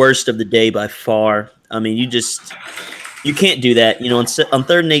 His worst of the day by far. I mean, you can't do that. On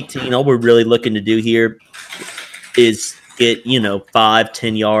 3rd and 18, all we're really looking to do here is get,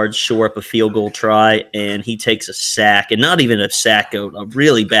 5-10 yards, shore up a field goal try, and he takes a sack, and not even a sack, a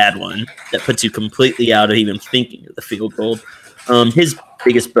really bad one that puts you completely out of even thinking of the field goal. His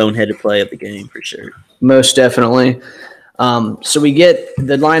biggest boneheaded play of the game for sure. Most definitely. So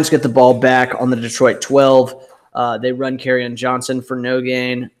the Lions get the ball back on the Detroit 12. They run Kerryon Johnson for no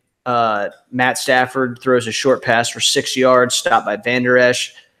gain. Matt Stafford throws a short pass for 6 yards, stopped by Van Der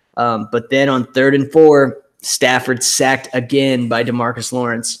Esch. But then on 3rd and 4, Stafford sacked again by DeMarcus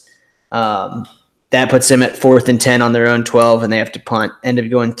Lawrence. That puts them at 4th and 10 on their own 12, and they have to punt. End up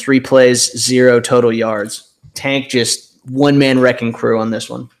going 3 plays, 0 total yards. Tank just one-man wrecking crew on this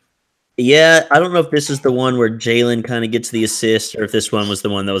one. Yeah, I don't know if this is the one where Jalen kind of gets the assist or if this one was the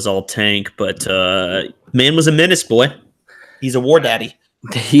one that was all Tank, but man was a menace, boy. He's a war daddy.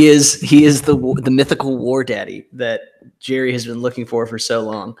 He is the mythical war daddy that Jerry has been looking for so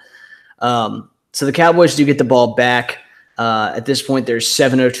long. So the Cowboys do get the ball back. At this point, there's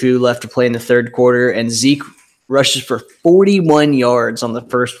 7:02 left to play in the 3rd quarter, and Zeke rushes for 41 yards on the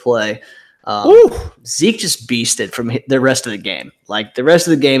first play. Zeke just beasted from the rest of the game. Like, the rest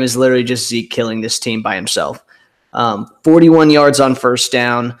of the game is literally just Zeke killing this team by himself. 41 yards on 1st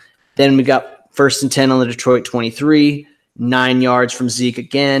down. Then we got 1st and 10 on the Detroit 23. 9 yards from Zeke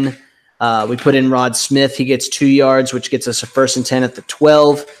again. We put in Rod Smith. He gets 2 yards, which gets us a 1st and 10 at the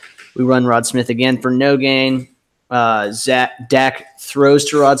 12. We run Rod Smith again for no gain. Dak throws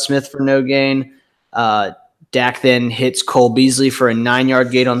to Rod Smith for no gain. Dak then hits Cole Beasley for a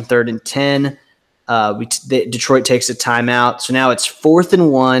 9-yard gain on 3rd and 10. Detroit takes a timeout. So now it's 4th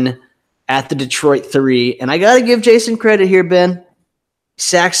and 1 at the Detroit 3. And I got to give Jason credit here, Ben.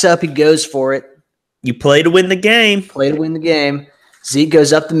 Sacks up. He goes for it. You play to win the game. Play to win the game. Zeke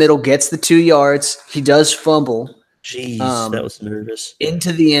goes up the middle, gets the 2 yards. He does fumble. Jeez, that was nervous.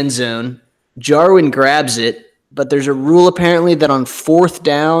 Into the end zone. Jarwin grabs it, but there's a rule apparently that on 4th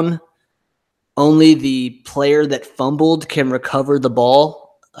down, only the player that fumbled can recover the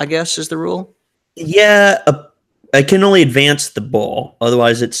ball, I guess is the rule. Yeah, I can only advance the ball.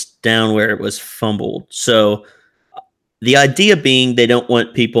 Otherwise, it's down where it was fumbled. So the idea being they don't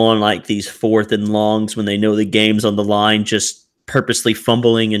want people on like these 4th and longs when they know the game's on the line just purposely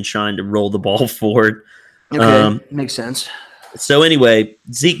fumbling and trying to roll the ball forward. Okay, makes sense. So anyway,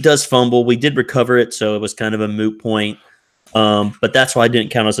 Zeke does fumble. We did recover it, so it was kind of a moot point. But that's why I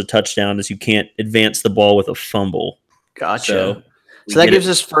didn't count as a touchdown, as you can't advance the ball with a fumble. Gotcha. So that gives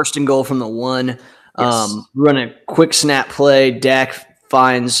us 1st and goal from the 1. Yes. Run a quick snap play. Dak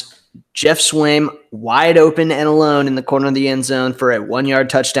finds Jeff Swaim wide open and alone in the corner of the end zone for a 1-yard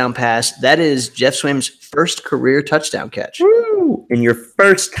touchdown pass. That is Jeff Swaim's first career touchdown catch. Woo! And your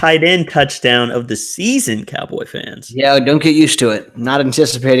first tight end touchdown of the season, Cowboy fans. Yeah, don't get used to it. Not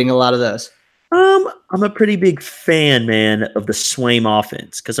anticipating a lot of those. I'm a pretty big fan, man, of the Swaim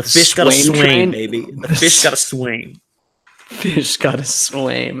offense because a fish got a swing, baby. The fish got a swing. Fish got a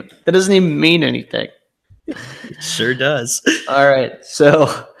Swaim. That doesn't even mean anything. It sure does. All right,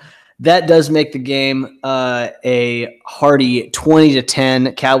 so that does make the game a hearty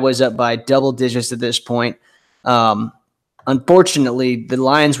 20-10. Cowboys up by double digits at this point. Unfortunately, the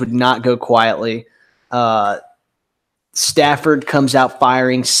Lions would not go quietly. Stafford comes out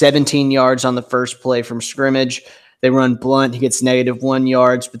firing 17 yards on the first play from scrimmage. They run Blunt. He gets -1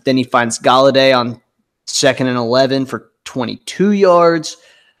 yards, but then he finds Galladay on 2nd and 11 for 22 yards.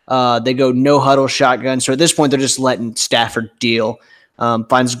 They go no huddle shotgun. So at this point, they're just letting Stafford deal.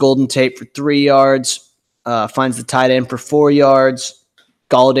 Finds Golden Tate for 3 yards. Finds the tight end for 4 yards.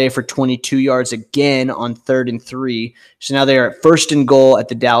 Galladay for 22 yards again on 3rd and 3. So now they're at 1st and goal at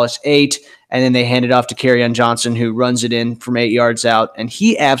the Dallas 8, and then they hand it off to Kerryon Johnson, who runs it in from 8 yards out, and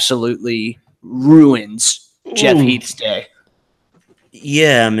he absolutely ruins Jeff Heath's day.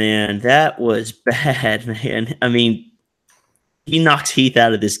 Yeah, man, that was bad, man. I mean, he knocked Heath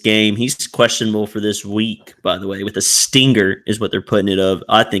out of this game. He's questionable for this week, by the way, with a stinger is what they're putting it of.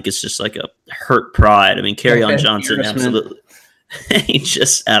 I think it's just like a hurt pride. I mean, Kerryon Johnson absolutely – he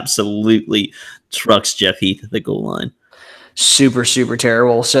just absolutely trucks Jeff Heath at the goal line. Super, super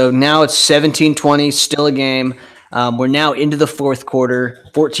terrible. So now it's 17-20, still a game. We're now into the 4th quarter,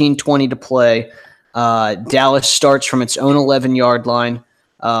 14-20 to play. Dallas starts from its own 11-yard line.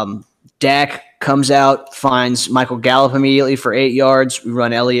 Dak comes out, finds Michael Gallup immediately for 8 yards. We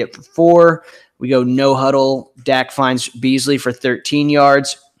run Elliott for 4. We go no huddle. Dak finds Beasley for 13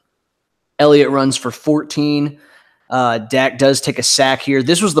 yards. Elliott runs for 14. Dak does take a sack here.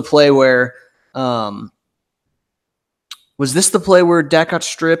 This was the play where was this the play where Dak got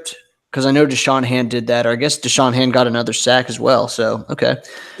stripped? Because I know Deshaun Hand did that, or I guess Deshaun Hand got another sack as well. So okay,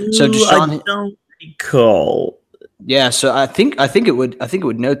 so Deshaun, I don't recall. Yeah, so I think it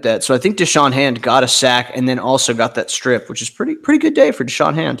would note that. So I think Deshaun Hand got a sack and then also got that strip, which is pretty good day for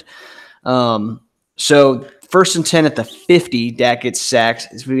Deshaun Hand. So 1st and 10 at the 50, Dak gets sacked.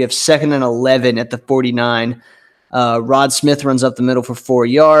 We have 2nd and 11 at the 49. Rod Smith runs up the middle for 4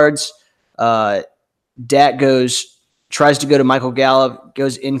 yards. Dak tries to go to Michael Gallup,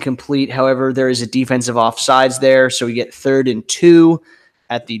 goes incomplete. However, there is a defensive offsides there, so we get 3rd and 2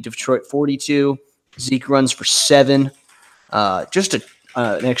 at the Detroit 42. Zeke runs for 7. Just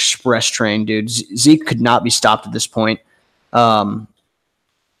an express train, dude. Zeke could not be stopped at this point. 1st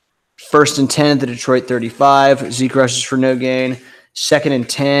and 10 at the Detroit 35. Zeke rushes for no gain. 2nd and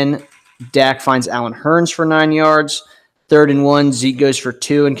 10. Dak finds Allen Hurns for 9 yards. 3rd and 1. Zeke goes for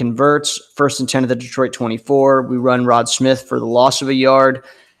 2 and converts. 1st and 10 at the Detroit 24. We run Rod Smith for the loss of a yard.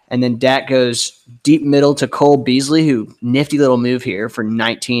 And then Dak goes deep middle to Cole Beasley, who nifty little move here for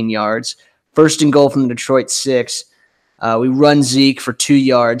 19 yards. 1st and goal from the Detroit 6. We run Zeke for 2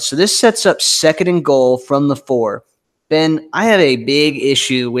 yards. So this sets up 2nd and goal from the 4. Ben, I have a big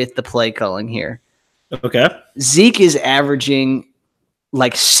issue with the play calling here. Okay. Zeke is averaging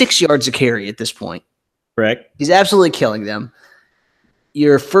like 6 yards a carry at this point. Correct. He's absolutely killing them.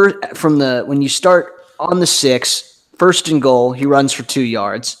 You're first when you start on the 6, 1st and goal, he runs for 2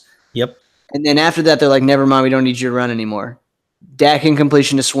 yards. Yep. And then after that, they're like, never mind, we don't need you to run anymore. Dak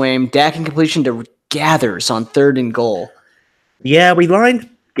incompletion to Swaim. Dak incompletion to Gathers on 3rd and goal. Yeah, we lined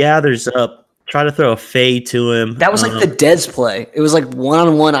Gathers up, try to throw a fade to him. That was like the Dez play. It was like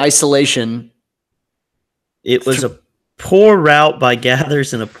one-on-one isolation. It was a poor route by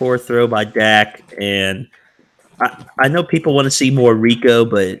Gathers and a poor throw by Dak. And I know people want to see more Rico,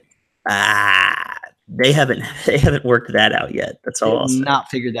 but they haven't worked that out yet. That's all. I'll say. Not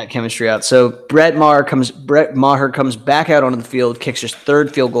figured that chemistry out. So Brett Maher comes back out onto the field, kicks his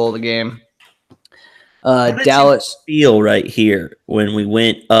 3rd field goal of the game. Dallas feel right here when we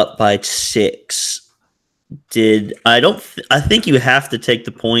went up by 6. I think you have to take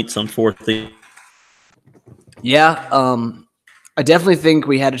the points on 4th. Yeah, I definitely think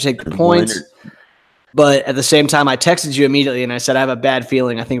we had to take the points. But at the same time, I texted you immediately and I said, I have a bad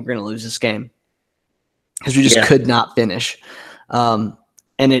feeling. I think we're going to lose this game. Because we just could not finish. And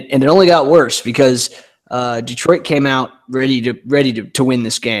it only got worse because Detroit came out ready to win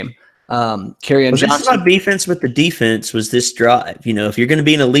this game. Kerryon Johnson. This is my defense with the defense was this drive. You know, if you're going to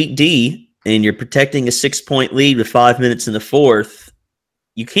be an elite D and you're protecting a 6-point lead with 5 minutes in the fourth,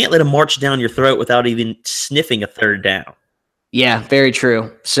 you can't let them march down your throat without even sniffing a third down. Yeah, very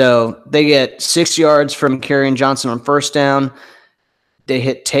true. So they get 6 yards from Kerryon Johnson on first down. They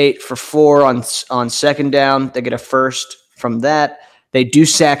hit Tate for 4 on second down. They get a first from that. They do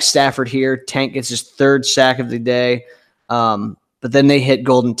sack Stafford here. Tank gets his 3rd sack of the day. But then they hit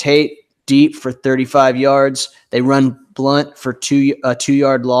Golden Tate deep for 35 yards. They run Blunt for a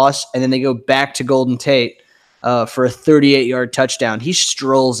 2-yard loss, and then they go back to Golden Tate for a 38-yard touchdown. He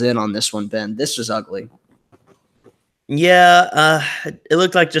strolls in on this one, Ben. This was ugly. Yeah, it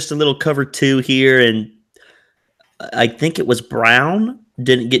looked like just a little cover 2 here, and I think it was Brown.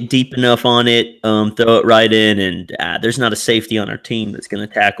 Didn't get deep enough on it, throw it right in, and there's not a safety on our team that's going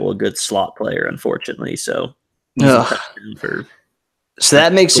to tackle a good slot player, unfortunately. So that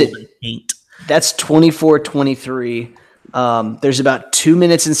makes it – that's 24-23. There's about 2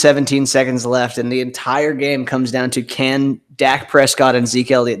 minutes and 17 seconds left, and the entire game comes down to can Dak Prescott and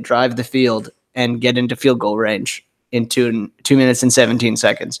Zeke Elliott drive the field and get into field goal range in 2 minutes and 17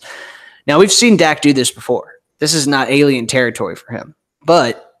 seconds. Now, we've seen Dak do this before. This is not alien territory for him.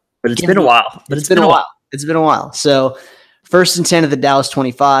 But it's been a while. It's been a while. So 1st and 10 at the Dallas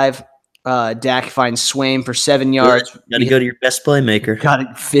 25. Dak finds Swaim for 7 yards. Got to go to your best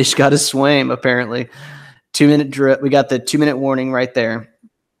playmaker. Fish got a Swaim, apparently. 2-minute drill. We got the 2-minute warning right there.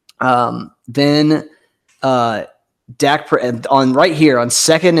 Then Dak on right here on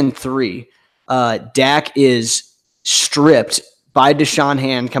 2nd and 3. Dak is stripped by Deshaun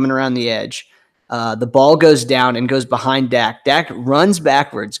Hand coming around the edge. The ball goes down and goes behind Dak. Dak runs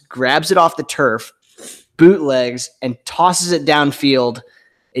backwards, grabs it off the turf, bootlegs, and tosses it downfield.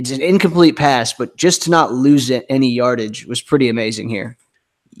 It's an incomplete pass, but just to not lose any yardage was pretty amazing here.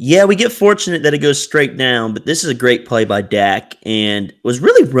 Yeah, we get fortunate that it goes straight down, but this is a great play by Dak, and was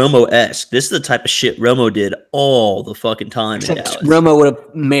really Romo-esque. This is the type of shit Romo did all the fucking time in Dallas. Romo would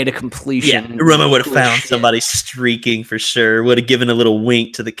have made a completion. Yeah, Romo would have found somebody streaking for sure. Would have given a little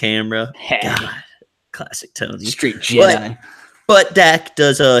wink to the camera. God, classic Tony. Street Jedi. But Dak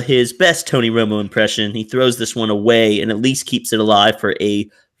does his best Tony Romo impression. He throws this one away and at least keeps it alive for a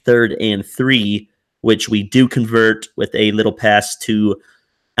 3rd and 3, which we do convert with a little pass to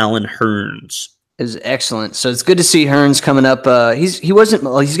Allen Hurns. Is excellent. So it's good to see Hurns coming up. He's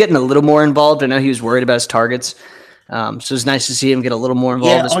getting a little more involved. I know he was worried about his targets. So it's nice to see him get a little more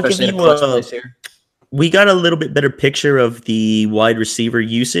involved, especially in a clutch place here. We got a little bit better picture of the wide receiver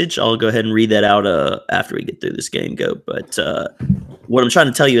usage. I'll go ahead and read that out after we get through this game, But what I'm trying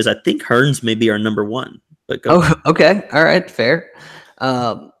to tell you is I think Hurns may be our number 1. But go ahead. Okay. All right. Fair.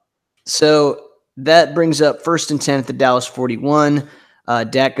 So that brings up 1st and 10 at the Dallas 41.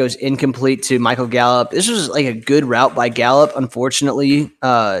 Dak goes incomplete to Michael Gallup. This was like a good route by Gallup. Unfortunately,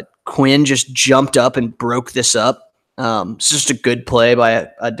 Quinn just jumped up and broke this up. It's just a good play by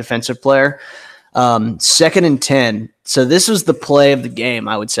a defensive player. 2nd and 10. So this was the play of the game,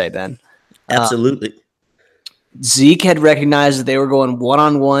 I would say, Ben. Absolutely. Zeke had recognized that they were going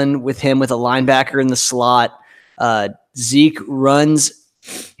one-on-one with him with a linebacker in the slot. Zeke runs.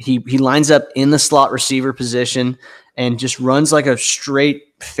 He lines up in the slot receiver position and just runs like a straight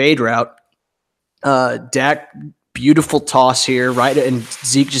fade route. Dak, beautiful toss here, right? And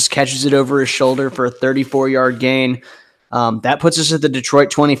Zeke just catches it over his shoulder for a 34-yard gain. That puts us at the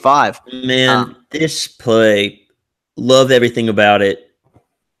Detroit 25. Man, this play, love everything about it.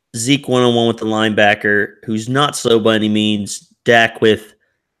 Zeke one-on-one with the linebacker, who's not slow by any means. Dak with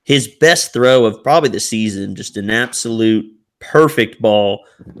his best throw of probably the season, just an absolute perfect ball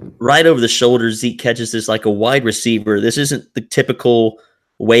right over the shoulder. Zeke catches this like a wide receiver. This isn't the typical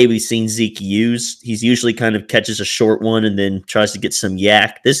way we've seen Zeke use. He's usually kind of catches a short one and then tries to get some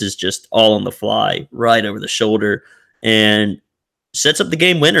yak. This is just all on the fly, right over the shoulder, and sets up the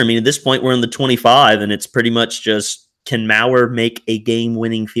game winner. I mean, at this point, we're in the 25, and it's pretty much just, can Maurer make a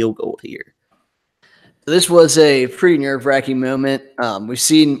game-winning field goal here? This was a pretty nerve-wracking moment.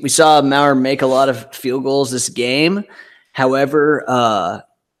 We saw Maurer make a lot of field goals this game. However,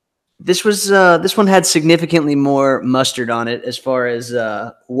 this one had significantly more mustard on it as far as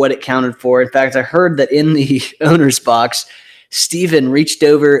what it counted for. In fact, I heard that in the owner's box, Steven reached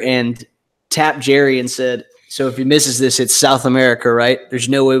over and tapped Jerry and said, "So if he misses this, it's South America, right? There's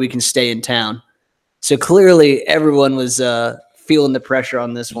no way we can stay in town." So clearly everyone was feeling the pressure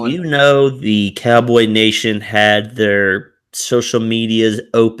on this one. You know, the Cowboy Nation had their social medias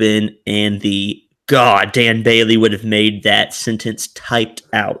open, and Dan Bailey would have made that sentence typed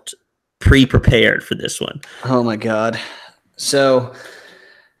out pre-prepared for this one. Oh my God. So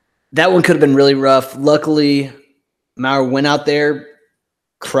that one could have been really rough. Luckily, Maurer went out there,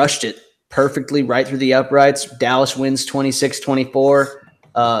 crushed it perfectly right through the uprights. Dallas wins 26-24.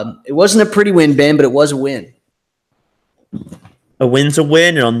 It wasn't a pretty win, Ben, but it was a win. A win's a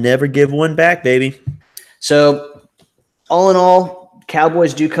win, and I'll never give one back, baby. So all in all,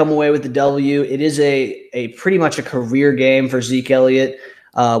 Cowboys do come away with the W. It is a pretty much a career game for Zeke Elliott.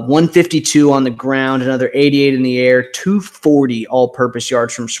 152 on the ground, another 88 in the air, 240 all-purpose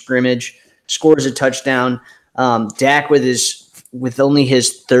yards from scrimmage, scores a touchdown. Dak with only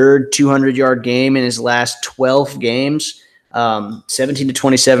his third 200-yard game in his last 12 games,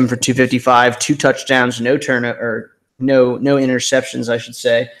 17-27 for 255, 2 touchdowns, no interceptions, I should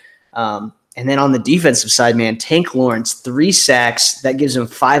say. And then on the defensive side, man, Tank Lawrence, 3 sacks. That gives him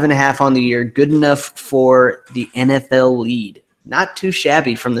 5.5 on the year. Good enough for the NFL lead. Not too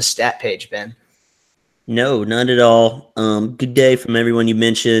shabby from the stat page, Ben. No, not at all. Good day from everyone you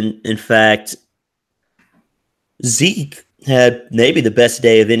mentioned. In fact, Zeke had maybe the best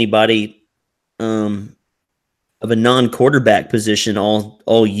day of anybody of a non-quarterback position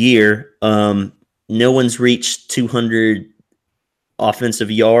all year. No one's reached 200 offensive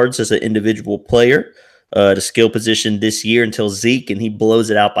yards as an individual player at a skill position this year until Zeke, and he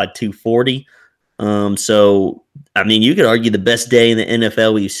blows it out by 240. So, I mean, you could argue the best day in the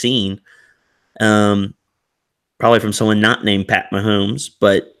NFL we've seen, probably from someone not named Pat Mahomes,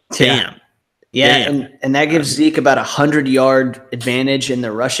 but damn. Yeah, damn. And that gives Zeke about 100-yard advantage in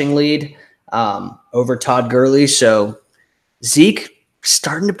the rushing lead over Todd Gurley. So Zeke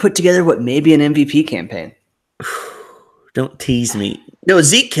starting to put together what may be an MVP campaign. Don't tease me. No,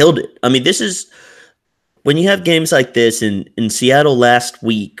 Zeke killed it. I mean, this is when you have games like this in Seattle last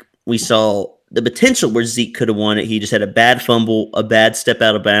week, we saw the potential where Zeke could have won it. He just had a bad fumble, a bad step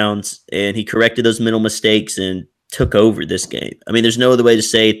out of bounds, and he corrected those mental mistakes and took over this game. I mean, there's no other way to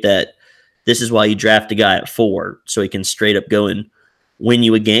say it that this is why you draft a guy at 4 so he can straight up go and win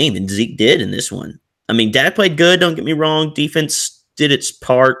you a game, and Zeke did in this one. I mean, Dak played good, don't get me wrong. Defense did its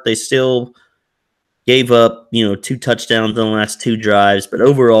part. They still gave up, 2 touchdowns on the last 2 drives, but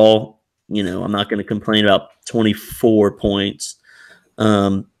overall, I'm not going to complain about 24 points.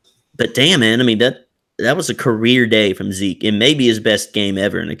 But damn, man, I mean, that was a career day from Zeke. It may be his best game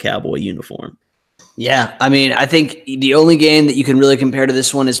ever in a Cowboy uniform. Yeah, I mean, I think the only game that you can really compare to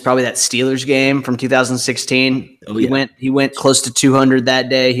this one is probably that Steelers game from 2016. Oh, yeah. He went close to 200 that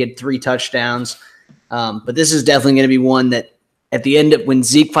day. He had 3 touchdowns. But this is definitely going to be one that at the end, when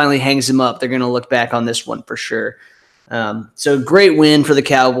Zeke finally hangs him up, they're going to look back on this one for sure. So great win for the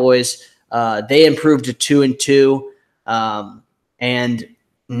Cowboys. They improved to 2-2. And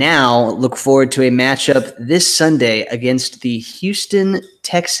now look forward to a matchup this Sunday against the Houston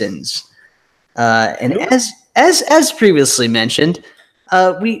Texans. And as previously mentioned,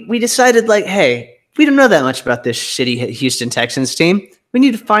 we decided, hey, we don't know that much about this shitty Houston Texans team. We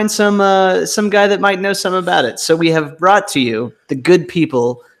need to find some guy that might know some about it. So we have brought to you the good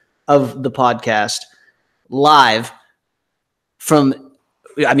people of the podcast live from.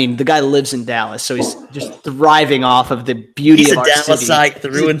 I mean, the guy lives in Dallas, so he's just thriving off of the beauty of our city. He's a Dallasite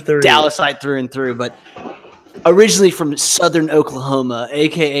through and through. Dallasite through and through, but originally from southern Oklahoma,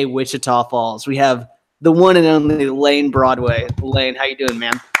 a.k.a. Wichita Falls, we have the one and only Lane Broadway. Lane, how you doing,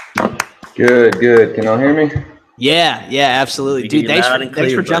 man? Good. Can y'all hear me? Yeah, absolutely. Dude,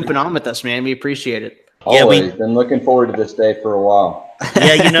 thanks for jumping on with us, man. We appreciate it. Always. Been looking forward to this day for a while.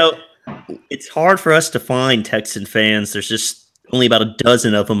 Yeah, it's hard for us to find Texan fans. There's just only about a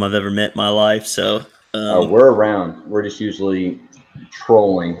dozen of them I've ever met in my life. So we're around. We're just usually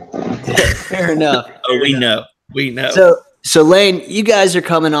trolling. Fair enough. Oh, we know. So Lane, you guys are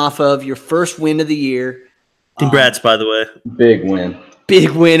coming off of your first win of the year. Congrats, by the way. Big win.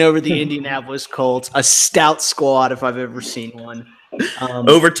 Big win over the Indianapolis Colts. A stout squad if I've ever seen one.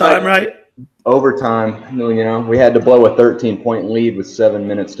 Overtime, right? Overtime. We had to blow a 13-point lead with 7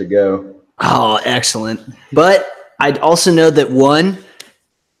 minutes to go. Oh, excellent. But I'd also know that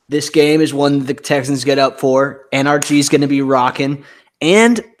this game is one the Texans get up for. NRG is going to be rocking.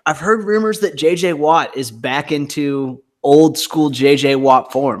 And I've heard rumors that J.J. Watt is back into old school J.J.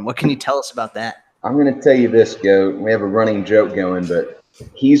 Watt form. What can you tell us about that? I'm going to tell you this, Goat. We have a running joke going, but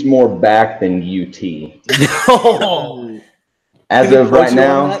he's more back than UT. No. As of right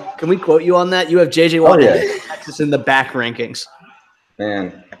now. Can we quote you on that? You have J.J. Watt Texas in the back rankings.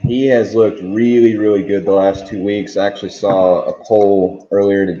 Man, he has looked really, really good the last 2 weeks. I actually saw a poll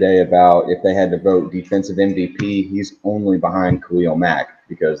earlier today about if they had to vote defensive MVP, he's only behind Khalil Mack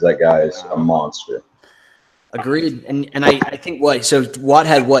because that guy is a monster. Agreed. And I think so Watt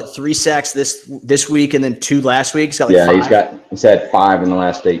had 3 sacks this week and then 2 last week. He's got like 5. He's had 5 in the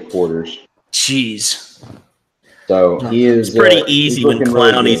last 8 quarters. Jeez. So he is. It's pretty easy when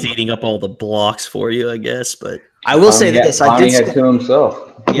Clowney's really eating up all the blocks for you, I guess. But I will say this: Clowney had to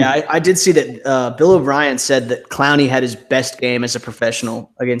himself. Yeah, I did see that. Bill O'Brien said that Clowney had his best game as a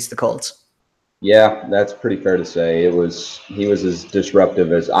professional against the Colts. Yeah, that's pretty fair to say. He was as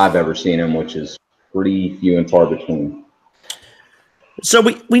disruptive as I've ever seen him, which is pretty few and far between. So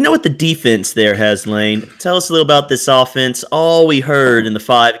we know what the defense there has, Lane. Tell us a little about this offense. All we heard in the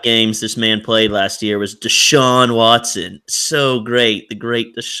 5 games this man played last year was Deshaun Watson. So great, the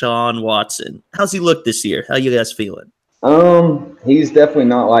great Deshaun Watson. How's he look this year? How you guys feeling? He's definitely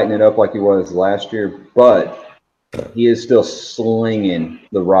not lighting it up like he was last year, but he is still slinging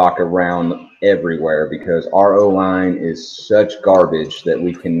the rock around everywhere because our O-line is such garbage that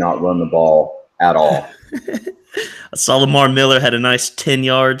we cannot run the ball at all. I saw Lamar Miller had a nice 10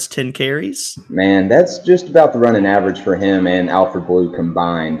 yards, 10 carries. Man, that's just about the running average for him and Alfred Blue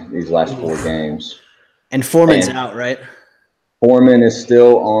combined these last 4 games. And Foreman's out, right? Foreman is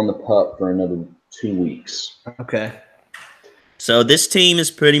still on the pup for another 2 weeks. Okay. So this team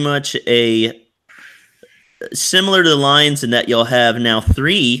is pretty much similar to the Lions in that you'll have now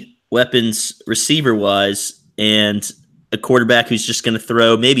 3 weapons receiver-wise and a quarterback who's just going to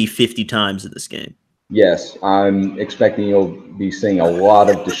throw maybe 50 times in this game. Yes, I'm expecting you'll be seeing a lot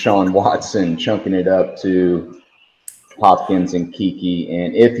of Deshaun Watson chunking it up to Hopkins and Keke,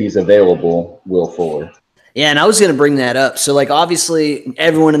 and if he's available, Will Fuller. Yeah, and I was going to bring that up. So, obviously,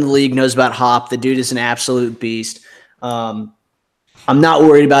 everyone in the league knows about Hop. The dude is an absolute beast. I'm not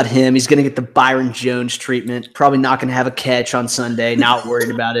worried about him. He's going to get the Byron Jones treatment. Probably not going to have a catch on Sunday. Not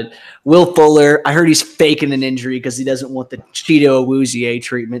worried about it. Will Fuller, I heard he's faking an injury because he doesn't want the Cheeto Awuzie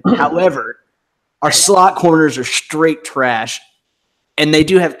treatment. However, our slot corners are straight trash, and they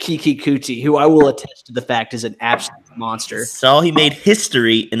do have Keke Kuti, who I will attest to the fact is an absolute monster. Saw he made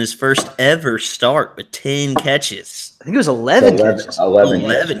history in his first ever start with 10 catches. I think it was 11 catches.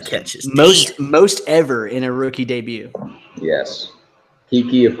 11 catches. Most ever in a rookie debut. Yes.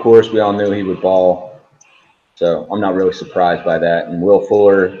 Keke, of course, we all knew he would ball, so I'm not really surprised by that. And Will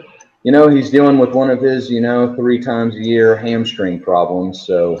Fuller, he's dealing with one of his, 3 times a year hamstring problems.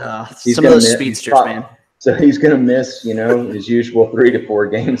 So he's some of those speedsters, man. So he's going to miss, his usual 3 to 4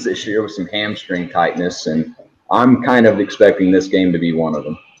 games this year with some hamstring tightness. And I'm kind of expecting this game to be one of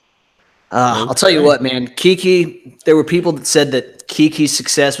them. I'll tell you what, man. Keke, there were people that said that Keke's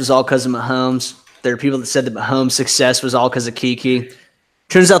success was all because of Mahomes. There are people that said that Mahomes' success was all because of Keke.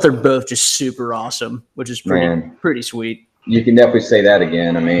 Turns out they're both just super awesome, which is pretty sweet. You can definitely say that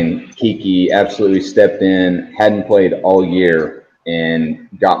again. I mean, Keke absolutely stepped in, hadn't played all year, and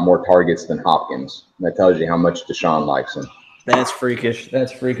got more targets than Hopkins. That tells you how much Deshaun likes him. That's freakish.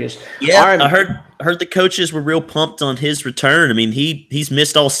 Yeah, right. I heard the coaches were real pumped on his return. I mean, he's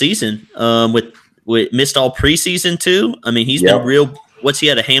missed all season. With missed all preseason too. I mean, he's been real. He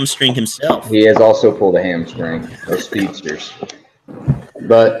had a hamstring himself. He has also pulled a hamstring. Those speedsters.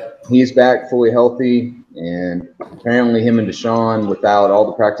 But he's back fully healthy, and apparently him and Deshaun, without all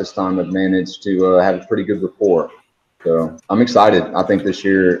the practice time, have managed to have a pretty good rapport. So I'm excited. I think this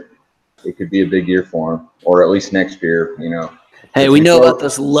year it could be a big year for him, or at least next year, Hey, we know about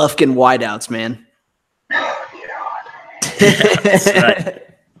those Lufkin wideouts, man. That's right.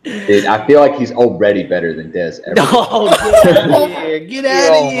 Dude, I feel like he's already better than Dez ever. Oh, get out of here. Get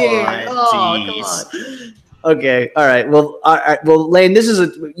out of here. Oh, come on. Okay. All right. Well, Lane, this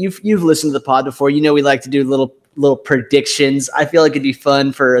is you've listened to the pod before. We like to do little predictions. I feel like it'd be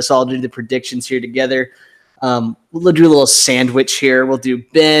fun for us all to do the predictions here together. We'll do a little sandwich here. We'll do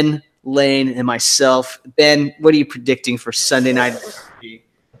Ben, Lane, and myself. Ben, what are you predicting for Sunday night?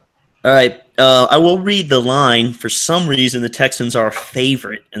 All right. I will read the line. For some reason, the Texans are a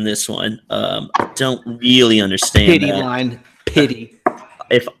favorite in this one. I don't really understand Pity that. line. Pity.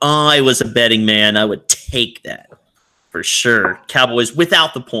 If I was a betting man, I would take that for sure. Cowboys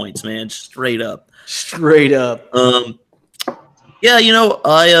without the points, man. Straight up. Yeah,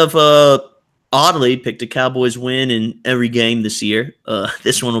 I have oddly picked a Cowboys win in every game this year.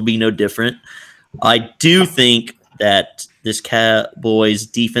 This one will be no different. I do think that this Cowboys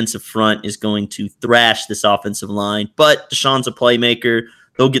defensive front is going to thrash this offensive line, but Deshaun's a playmaker.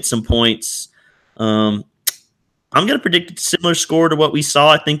 He'll get some points. I'm going to predict a similar score to what we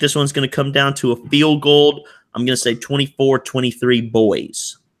saw. I think this one's going to come down to a field goal. I'm going to say 24-23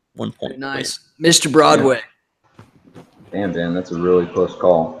 boys. 1 point. Nice. Mr. Broadway. Damn, Dan, that's a really close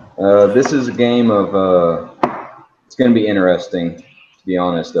call. This is a game of it's going to be interesting, to be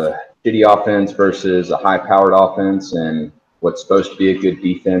honest. shitty offense versus a high-powered offense, and what's supposed to be a good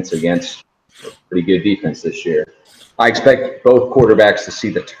defense against a pretty good defense this year. I expect both quarterbacks to see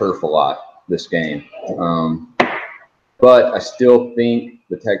the turf a lot this game. But I still think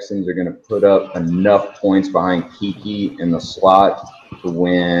the Texans are going to put up enough points behind Kiki in the slot to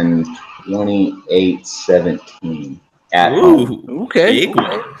win 28-17 at home. Okay.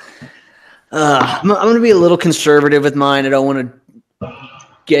 I'm going to be a little conservative with mine. I don't want to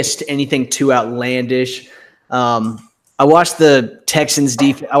guess anything too outlandish. I watched the Texans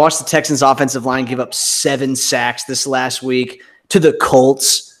offensive line give up 7 sacks this last week to the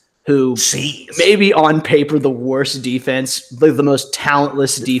Colts, who maybe on paper the worst defense, the most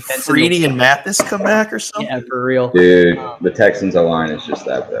talentless defense. Freedy and Mathis come back or something? Yeah, for real. Dude, the Texans' line is just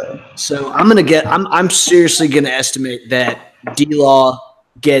that bad. So I'm seriously gonna estimate that D-Law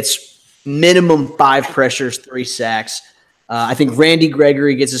gets minimum 5 pressures, 3 sacks. I think Randy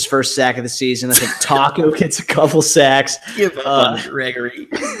Gregory gets his first sack of the season. I think Taco gets a couple sacks. Give up on Gregory.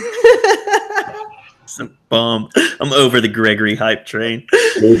 It's a bum. I'm over the Gregory hype train.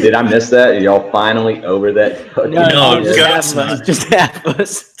 Dude, did I miss that? Are y'all finally over that? No, just half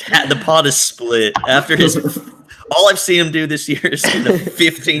us. The pot is split after his. All I've seen him do this year is the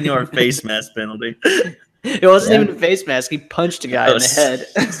 15-yard face mask penalty. It wasn't even a face mask. He punched a guy in the head.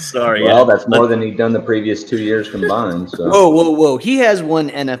 Sorry. Well, that's more than he'd done the previous 2 years combined. So. Whoa. He has 1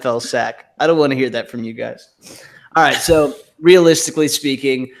 NFL sack. I don't want to hear that from you guys. All right, so realistically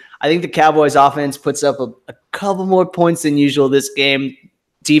speaking, I think the Cowboys offense puts up a couple more points than usual this game.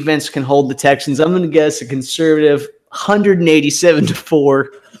 Defense can hold the Texans. I'm going to guess a conservative 187-4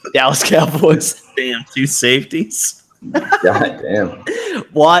 Dallas Cowboys. Damn, 2 safeties. God damn.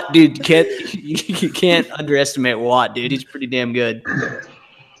 Watt, dude, you can't underestimate Watt, dude. He's pretty damn good.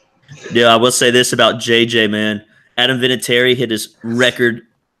 Yeah, I will say this about JJ, man. Adam Vinatieri hit his record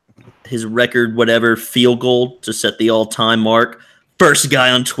whatever field goal to set the all-time mark. First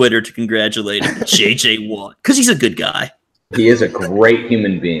guy on Twitter to congratulate JJ Watt because he's a good guy. He is a great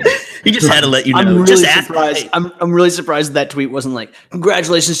human being. He just had to let you know. I'm really surprised. I'm really surprised that tweet wasn't like,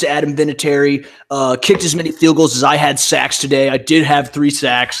 congratulations to Adam Vinatieri. Kicked as many field goals as I had sacks today. I did have 3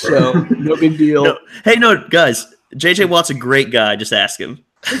 sacks, so no big deal. No. Hey, no, guys. JJ Watt's a great guy. Just ask him.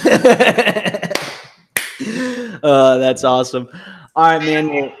 That's awesome. All right, man.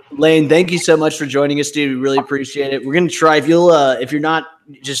 Well, Lane, thank you so much for joining us, dude. We really appreciate it. We're gonna try if you're not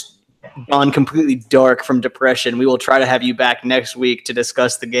just gone completely dark from depression, we will try to have you back next week to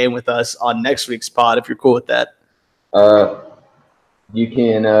discuss the game with us on next week's pod, if you're cool with that. You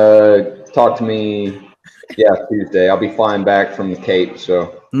can talk to me, Tuesday. I'll be flying back from the Cape,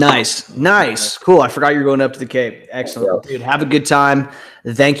 so. Nice. Cool. I forgot you were going up to the Cape. Excellent. Dude, have a good time.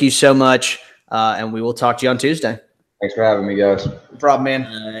 Thank you so much, and we will talk to you on Tuesday. Thanks for having me, guys. No problem, man.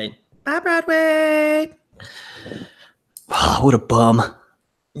 All right. Bye, Broadway. What a bum.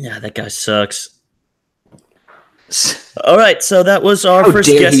 Yeah, that guy sucks. All right, so that was our first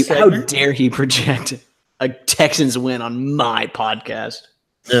guest segment. How dare he project a Texans win on my podcast?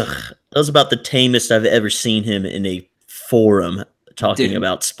 Ugh, that was about the tamest I've ever seen him in a forum talking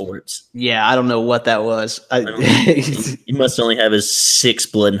about sports. Yeah, I don't know what that was. He must only have his 6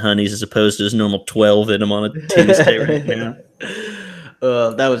 blood and honeys as opposed to his normal 12 in him on a Tuesday right now.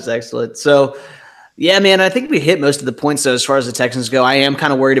 That was excellent. So, yeah, man, I think we hit most of the points, though, as far as the Texans go. I am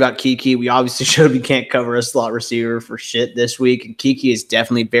kind of worried about Kiki. We obviously showed we can't cover a slot receiver for shit this week, and Kiki is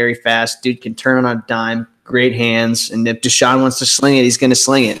definitely very fast. Dude can turn on a dime, great hands, and if Deshaun wants to sling it, he's going to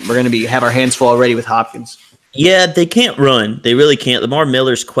sling it. We're going to have our hands full already with Hopkins. Yeah, they can't run. They really can't. Lamar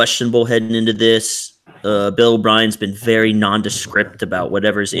Miller's questionable heading into this. Bill O'Brien's been very nondescript about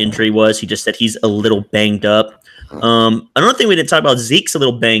whatever his injury was. He just said he's a little banged up. Another thing we didn't talk about, Zeke's a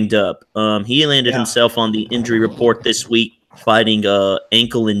little banged up. He landed himself on the injury report this week fighting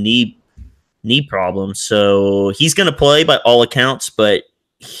ankle and knee problems. So he's going to play by all accounts, but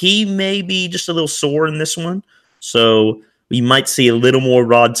he may be just a little sore in this one. So we might see a little more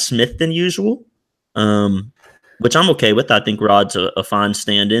Rod Smith than usual, which I'm okay with. I think Rod's a fine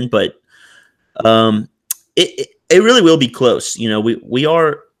stand-in, but it really will be close. You know, we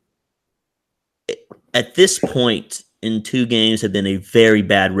are at this point in 2 games have been a very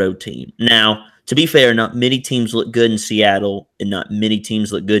bad road team. Now, to be fair, not many teams look good in Seattle and not many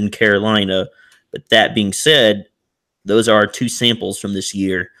teams look good in Carolina. But that being said, those are our 2 samples from this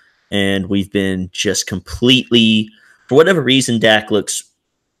year. And we've been just completely, for whatever reason, Dak looks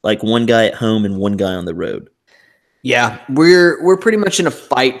like one guy at home and one guy on the road. Yeah, we're pretty much in a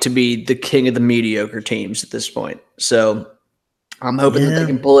fight to be the king of the mediocre teams at this point. So I'm hoping that they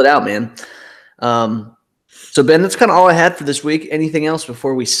can pull it out, man. So, Ben, that's kind of all I had for this week. Anything else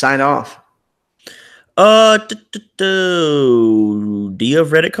before we sign off? Do you have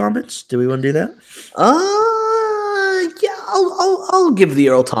Reddit comments? Do we want to do that? Yeah, I'll give the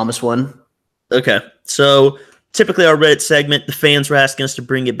Earl Thomas one. Okay. So typically our Reddit segment, the fans were asking us to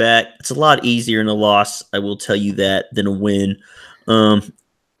bring it back. It's a lot easier in a loss, I will tell you that, than a win.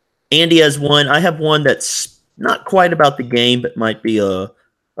 Andy has one. I have one that's not quite about the game, but might be a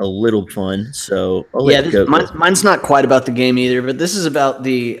little fun. So I'll let you go. Mine's not quite about the game either, but this is about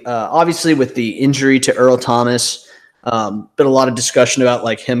the obviously with the injury to Earl Thomas. Been a lot of discussion about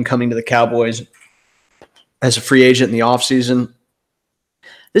like him coming to the Cowboys as a free agent in the offseason.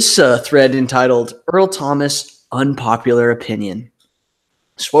 This thread entitled Earl Thomas Unpopular Opinion.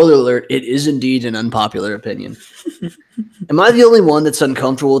 Spoiler alert, it is indeed an unpopular opinion. Am I the only one that's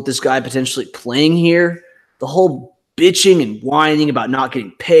uncomfortable with this guy potentially playing here? The whole bitching and whining about not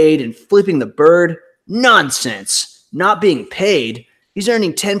getting paid and flipping the bird? Nonsense. Not being paid. He's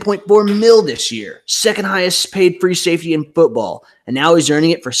earning $10.4 million this year, second highest paid free safety in football, and now he's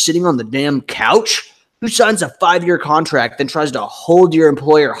earning it for sitting on the damn couch? Who signs a 5-year contract then tries to hold your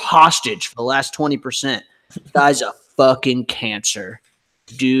employer hostage for the last 20%? Guy's a fucking cancer.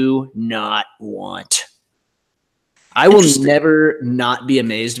 Do not want. I will never not be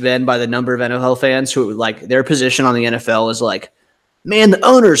amazed, Ben, by the number of NFL fans who like their position on the NFL is like, man, the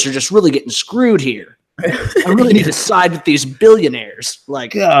owners are just really getting screwed here. I really need to side with these billionaires.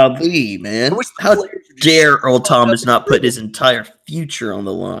 Like, golly, man. How dare Earl Thomas not put his entire future on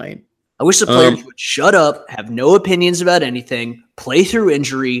the line? I wish the players would shut up, have no opinions about anything, play through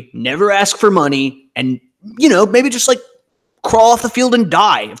injury, never ask for money, and, maybe just like crawl off the field and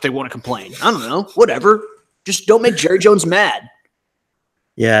die if they want to complain. I don't know. Whatever. Just don't make Jerry Jones mad.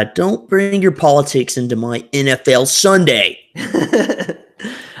 Yeah, don't bring your politics into my NFL Sunday.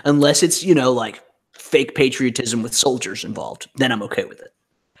 Unless it's, like fake patriotism with soldiers involved. Then I'm okay with it.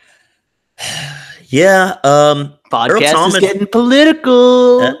 Yeah. Podcast is getting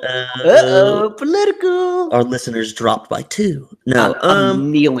political. Uh-oh, political. Our listeners dropped by 2. No, I'm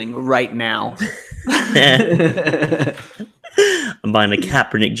kneeling right now. I'm buying a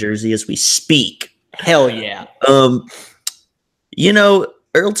Kaepernick jersey as we speak. Hell yeah.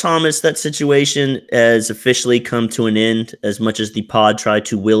 Earl Thomas, that situation has officially come to an end as much as the pod tried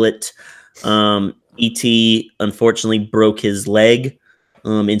to will it. ET unfortunately broke his leg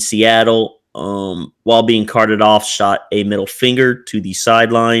in Seattle while being carted off, shot a middle finger to the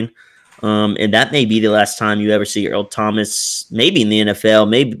sideline. And that may be the last time you ever see Earl Thomas, maybe in the NFL,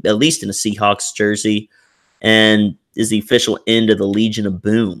 maybe at least in a Seahawks jersey, and is the official end of the Legion of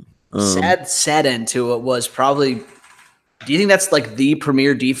Boom. Sad end to it was probably. Do you think that's like the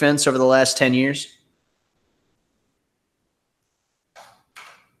premier defense over the last 10 years?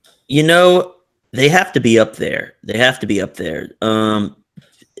 They have to be up there.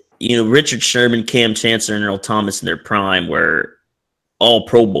 Richard Sherman, Cam Chancellor, and Earl Thomas in their prime were all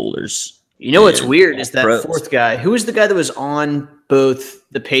Pro Bowlers. What's weird is that pros. Fourth guy. Who was the guy that was on both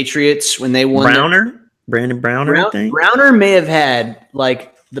the Patriots when they won? Brandon Browner, I think. Browner may have had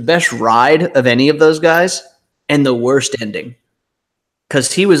like the best ride of any of those guys and the worst ending.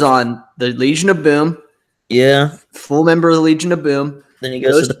 Because he was on the Legion of Boom. Yeah. Full member of the Legion of Boom. Then he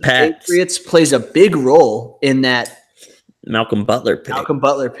goes to the Pats. Patriots plays a big role in that Malcolm Butler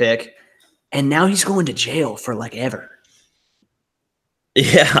pick. And now he's going to jail for like ever.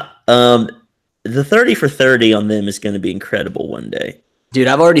 Yeah. The 30 for 30 on them is going to be incredible one day. Dude,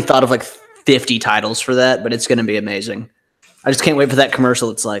 I've already thought of like 50 titles for that, but it's going to be amazing. I just can't wait for that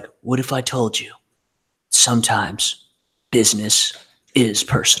commercial. It's like, what if I told you sometimes business is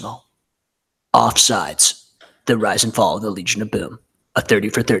personal? Offsides, the rise and fall of the Legion of Boom, a 30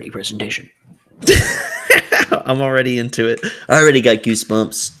 for 30 presentation. I'm already into it. I already got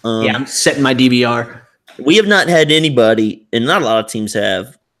goosebumps. Yeah, I'm setting my DVR. We have not had anybody, and not a lot of teams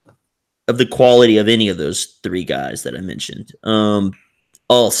have, of the quality of any of those 3 guys that I mentioned.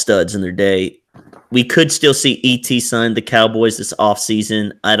 All studs in their day. We could still see ET sign the Cowboys this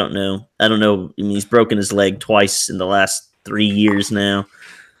offseason. I don't know. I mean, he's broken his leg twice in the last 3 years now.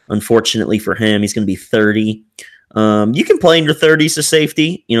 Unfortunately for him, he's going to be 30. You can play in your 30s as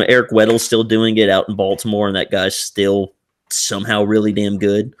safety. Eric Weddle's still doing it out in Baltimore, and that guy's still somehow really damn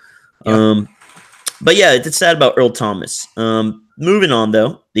good. Yeah. But yeah, it's sad about Earl Thomas. Moving on,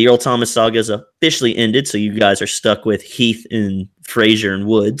 though, the Earl Thomas saga is officially ended, so you guys are stuck with Heath and Frazier and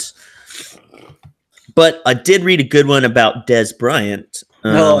Woods. But I did read a good one about Dez Bryant.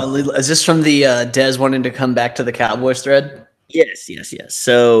 Is this from the Dez wanting to come back to the Cowboys thread? Yes.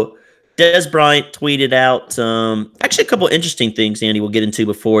 So Dez Bryant tweeted out actually a couple interesting things, Andy, we'll get into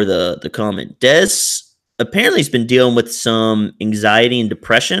before the comment. Dez apparently he's been dealing with some anxiety and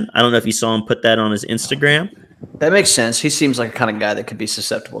depression. I don't know if you saw him put that on his Instagram. That makes sense. He seems like a kind of guy that could be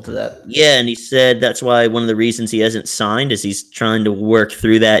susceptible to that. Yeah, and he said that's why one of the reasons he hasn't signed is he's trying to work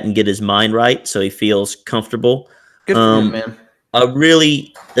through that and get his mind right so he feels comfortable. Good for him, man. That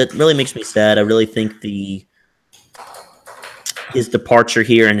really makes me sad. I really think his departure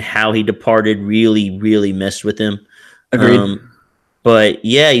here and how he departed really, really messed with him. Agreed. But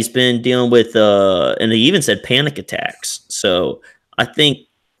yeah, he's been dealing with, and he even said panic attacks. So I think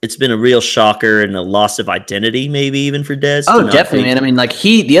it's been a real shocker and a loss of identity, maybe even for Dez. Oh, definitely, man. I mean, like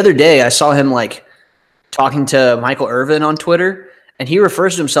the other day I saw him like talking to Michael Irvin on Twitter, and he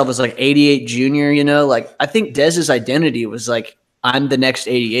refers to himself as like 88 Junior. You know, like I think Dez's identity was like, I'm the next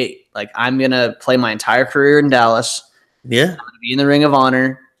 88. Like I'm gonna play my entire career in Dallas. Yeah, I'm gonna be in the Ring of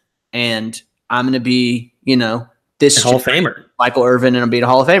Honor, and I'm gonna be, you know, this Hall of Famer, Michael Irvin, and I'm being a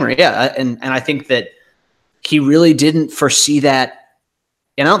Hall of Famer. Yeah, and I think that he really didn't foresee that.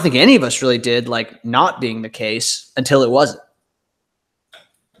 And I don't think any of us really did, like, not being the case until it wasn't.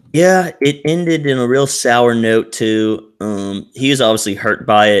 Yeah, it ended in a real sour note, too. He was obviously hurt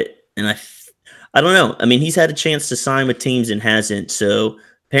by it. And I don't know. I mean, he's had a chance to sign with teams and hasn't. So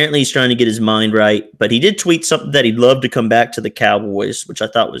apparently he's trying to get his mind right. But he did tweet something that he'd love to come back to the Cowboys, which I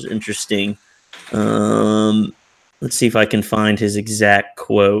thought was interesting. Let's see if I can find his exact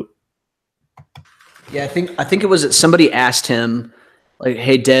quote. Yeah, I think it was that somebody asked him, like,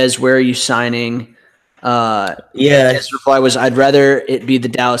 hey, Dez, where are you signing? His reply was, I'd rather it be the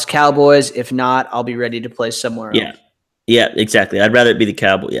Dallas Cowboys. If not, I'll be ready to play somewhere else. Yeah, exactly. I'd rather it be the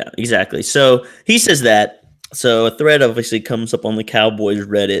Cowboys. Yeah, exactly. So he says that. So a thread obviously comes up on the Cowboys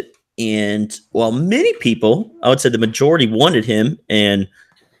Reddit. And while many people, I would say the majority wanted him, and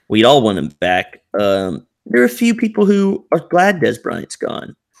we'd all want him back, there are a few people who are glad Dez Bryant's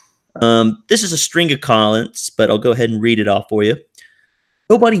gone. This is a string of comments, but I'll go ahead and read it off for you.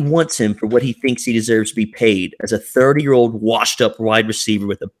 Nobody wants him for what he thinks he deserves to be paid as a 30-year-old washed-up wide receiver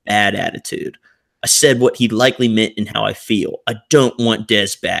with a bad attitude. I said what he likely meant and how I feel. I don't want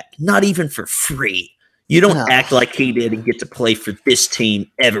Dez back, not even for free. You don't act like he did and get to play for this team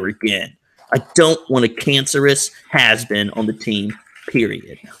ever again. I don't want a cancerous has-been on the team,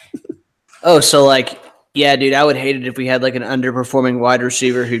 period. Oh, so like, yeah, dude, I would hate it if we had like an underperforming wide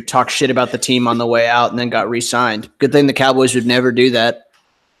receiver who talked shit about the team on the way out and then got re-signed. Good thing the Cowboys would never do that.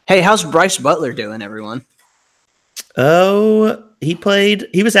 Hey, how's Bryce Butler doing, everyone? Oh, he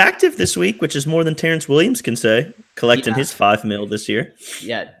was active this week, which is more than Terrence Williams can say, collecting his $5 million this year.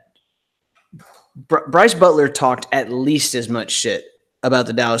 Yeah. Bryce Butler talked at least as much shit about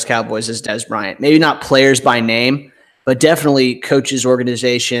the Dallas Cowboys as Dez Bryant. Maybe not players by name, but definitely coaches,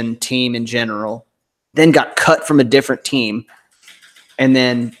 organization, team in general. Then got cut from a different team and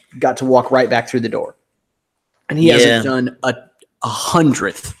then got to walk right back through the door. And he hasn't done a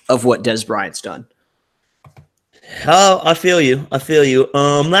hundredth of what Dez Bryant's done. Oh, I feel you.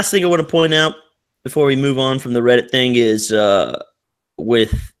 Last thing I want to point out before we move on from the Reddit thing is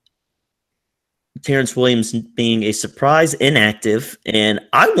with Terrence Williams being a surprise inactive, and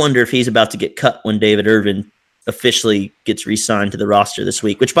I wonder if he's about to get cut when David Irvin officially gets re-signed to the roster this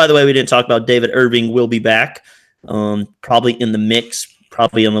week, which, by the way, we didn't talk about. David Irvin will be back, probably in the mix,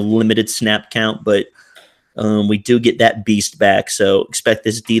 probably on a limited snap count, but we do get that beast back, so expect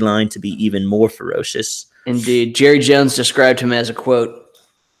this D-line to be even more ferocious. Indeed. Jerry Jones described him as a, quote,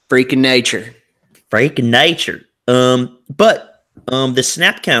 freak of nature. Freak of nature. But the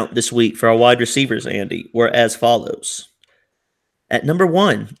snap count this week for our wide receivers, Andy, were as follows. At number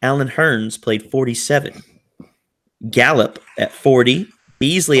 1, Allen Hurns played 47. Gallup at 40.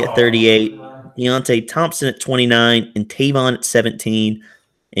 Beasley at 38. Deontay Thompson at 29. And Tavon at 17.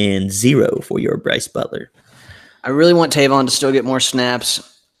 And 0 for your Bryce Butler. I really want Tavon to still get more snaps.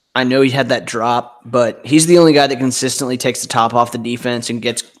 I know he had that drop, but he's the only guy that consistently takes the top off the defense and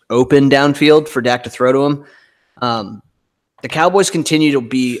gets open downfield for Dak to throw to him. The Cowboys continue to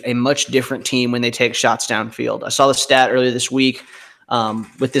be a much different team when they take shots downfield. I saw the stat earlier this week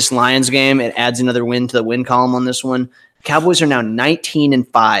with this Lions game. It adds another win to the win column on this one. The Cowboys are now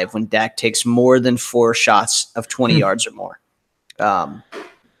 19-5 when Dak takes more than 4 shots of 20 yards or more.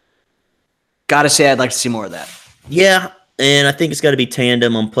 Gotta say, I'd like to see more of that. Yeah, and I think it's got to be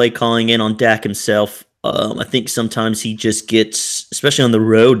tandem on play calling in on Dak himself. I think sometimes he just gets, especially on the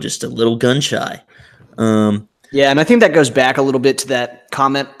road, just a little gun shy. Yeah, and I think that goes back a little bit to that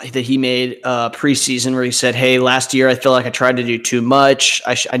comment that he made preseason where he said, hey, last year I feel like I tried to do too much.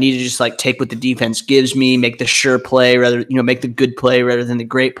 I need to just like take what the defense gives me, make the sure play make the good play rather than the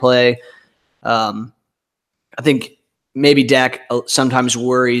great play. I think maybe Dak sometimes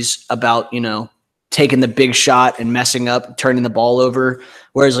worries about, taking the big shot and messing up, turning the ball over.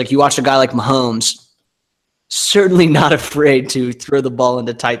 Whereas like you watch a guy like Mahomes, certainly not afraid to throw the ball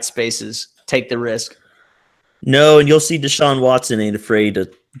into tight spaces, take the risk. No, and you'll see Deshaun Watson ain't afraid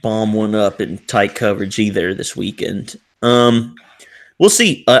to bomb one up in tight coverage either this weekend. We'll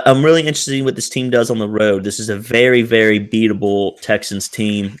see. I'm really interested in what this team does on the road. This is a very, very beatable Texans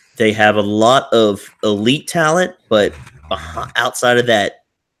team. They have a lot of elite talent, but outside of that,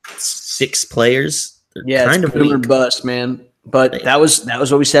 6 players, they're kind of boom or weak. bust, man. But that was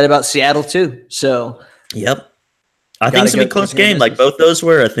what we said about Seattle too. So, yep. I think it's going to be a close game like both those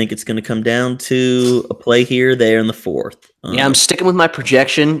were. I think it's going to come down to a play here, there, in the fourth. Yeah, I'm sticking with my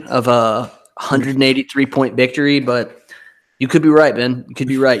projection of a 183-point victory, but you could be right, Ben. You could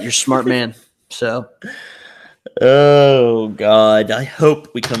be right. You're a smart man. So, oh, God. I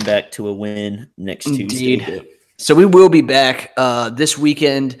hope we come back to a win next Tuesday. So we will be back this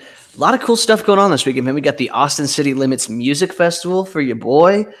weekend. A lot of cool stuff going on this weekend, man. We got the Austin City Limits Music Festival for your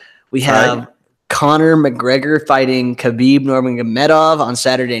boy. We have Conor McGregor fighting Khabib Nurmagomedov on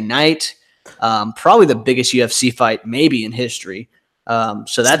Saturday night. Probably the biggest UFC fight maybe in history.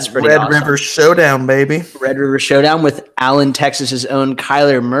 So that's pretty awesome. Red River Showdown, baby. Red River Showdown with Allen, Texas's own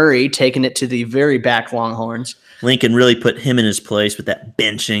Kyler Murray taking it to the very back Longhorns. Lincoln really put him in his place with that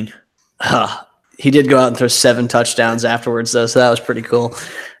benching. He did go out and throw 7 touchdowns afterwards, though, so that was pretty cool.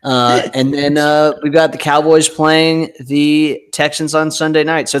 And then we've got the Cowboys playing the Texans on Sunday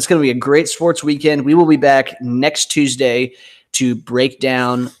night. So it's going to be a great sports weekend. We will be back next Tuesday to break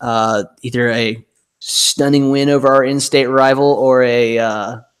down either a stunning win over our in-state rival or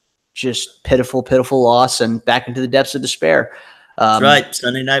a just pitiful, pitiful loss and back into the depths of despair. That's right.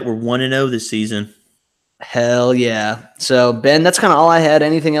 Sunday night, we're 1-0 this season. Hell yeah. So, Ben, that's kind of all I had.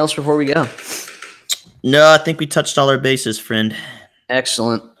 Anything else before we go? No, I think we touched all our bases, friend.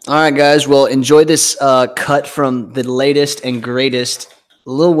 Excellent. All right, guys. Well, enjoy this cut from the latest and greatest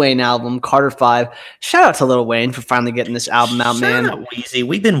Lil Wayne album, Carter 5. Shout out to Lil Wayne for finally getting this album out, man. Shout out, Weezy.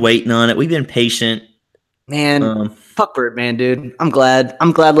 We've been waiting on it. We've been patient. Man, fuck Birdman, dude. I'm glad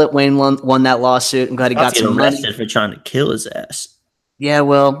Lil Wayne won that lawsuit. I'm glad he got some money. Arrested for trying to kill his ass. Yeah,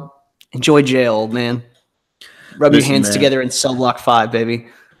 well, enjoy jail, old man. Rub your hands together in Cell Block 5, baby.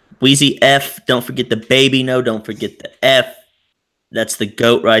 Weezy F. Don't forget the baby. No, don't forget the F. That's the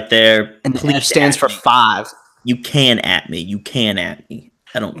GOAT right there. And the F stands for 5. You can at me. You can at me.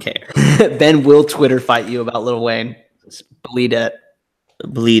 I don't care. Ben will Twitter fight you about Lil Wayne. Just believe that.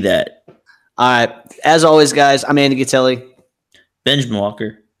 Believe that. All right. As always, guys, I'm Andy Gatelli. Benjamin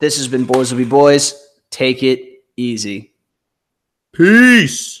Walker. This has been Boys Will Be Boys. Take it easy.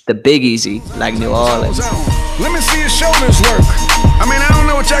 Peace. The Big Easy, like New Orleans. Let me see your shoulders work. I mean, I don't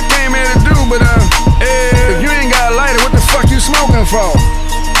know what y'all came here to do, but if you ain't got a lighter, what the fuck you smoking for?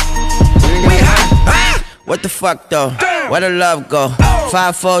 What the fuck though? Where the love go?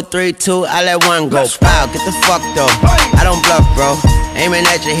 5, 4, 3, 2, I let one go. Wow, get the fuck though. I don't bluff, bro. Aiming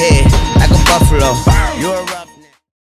at your head like a buffalo. You're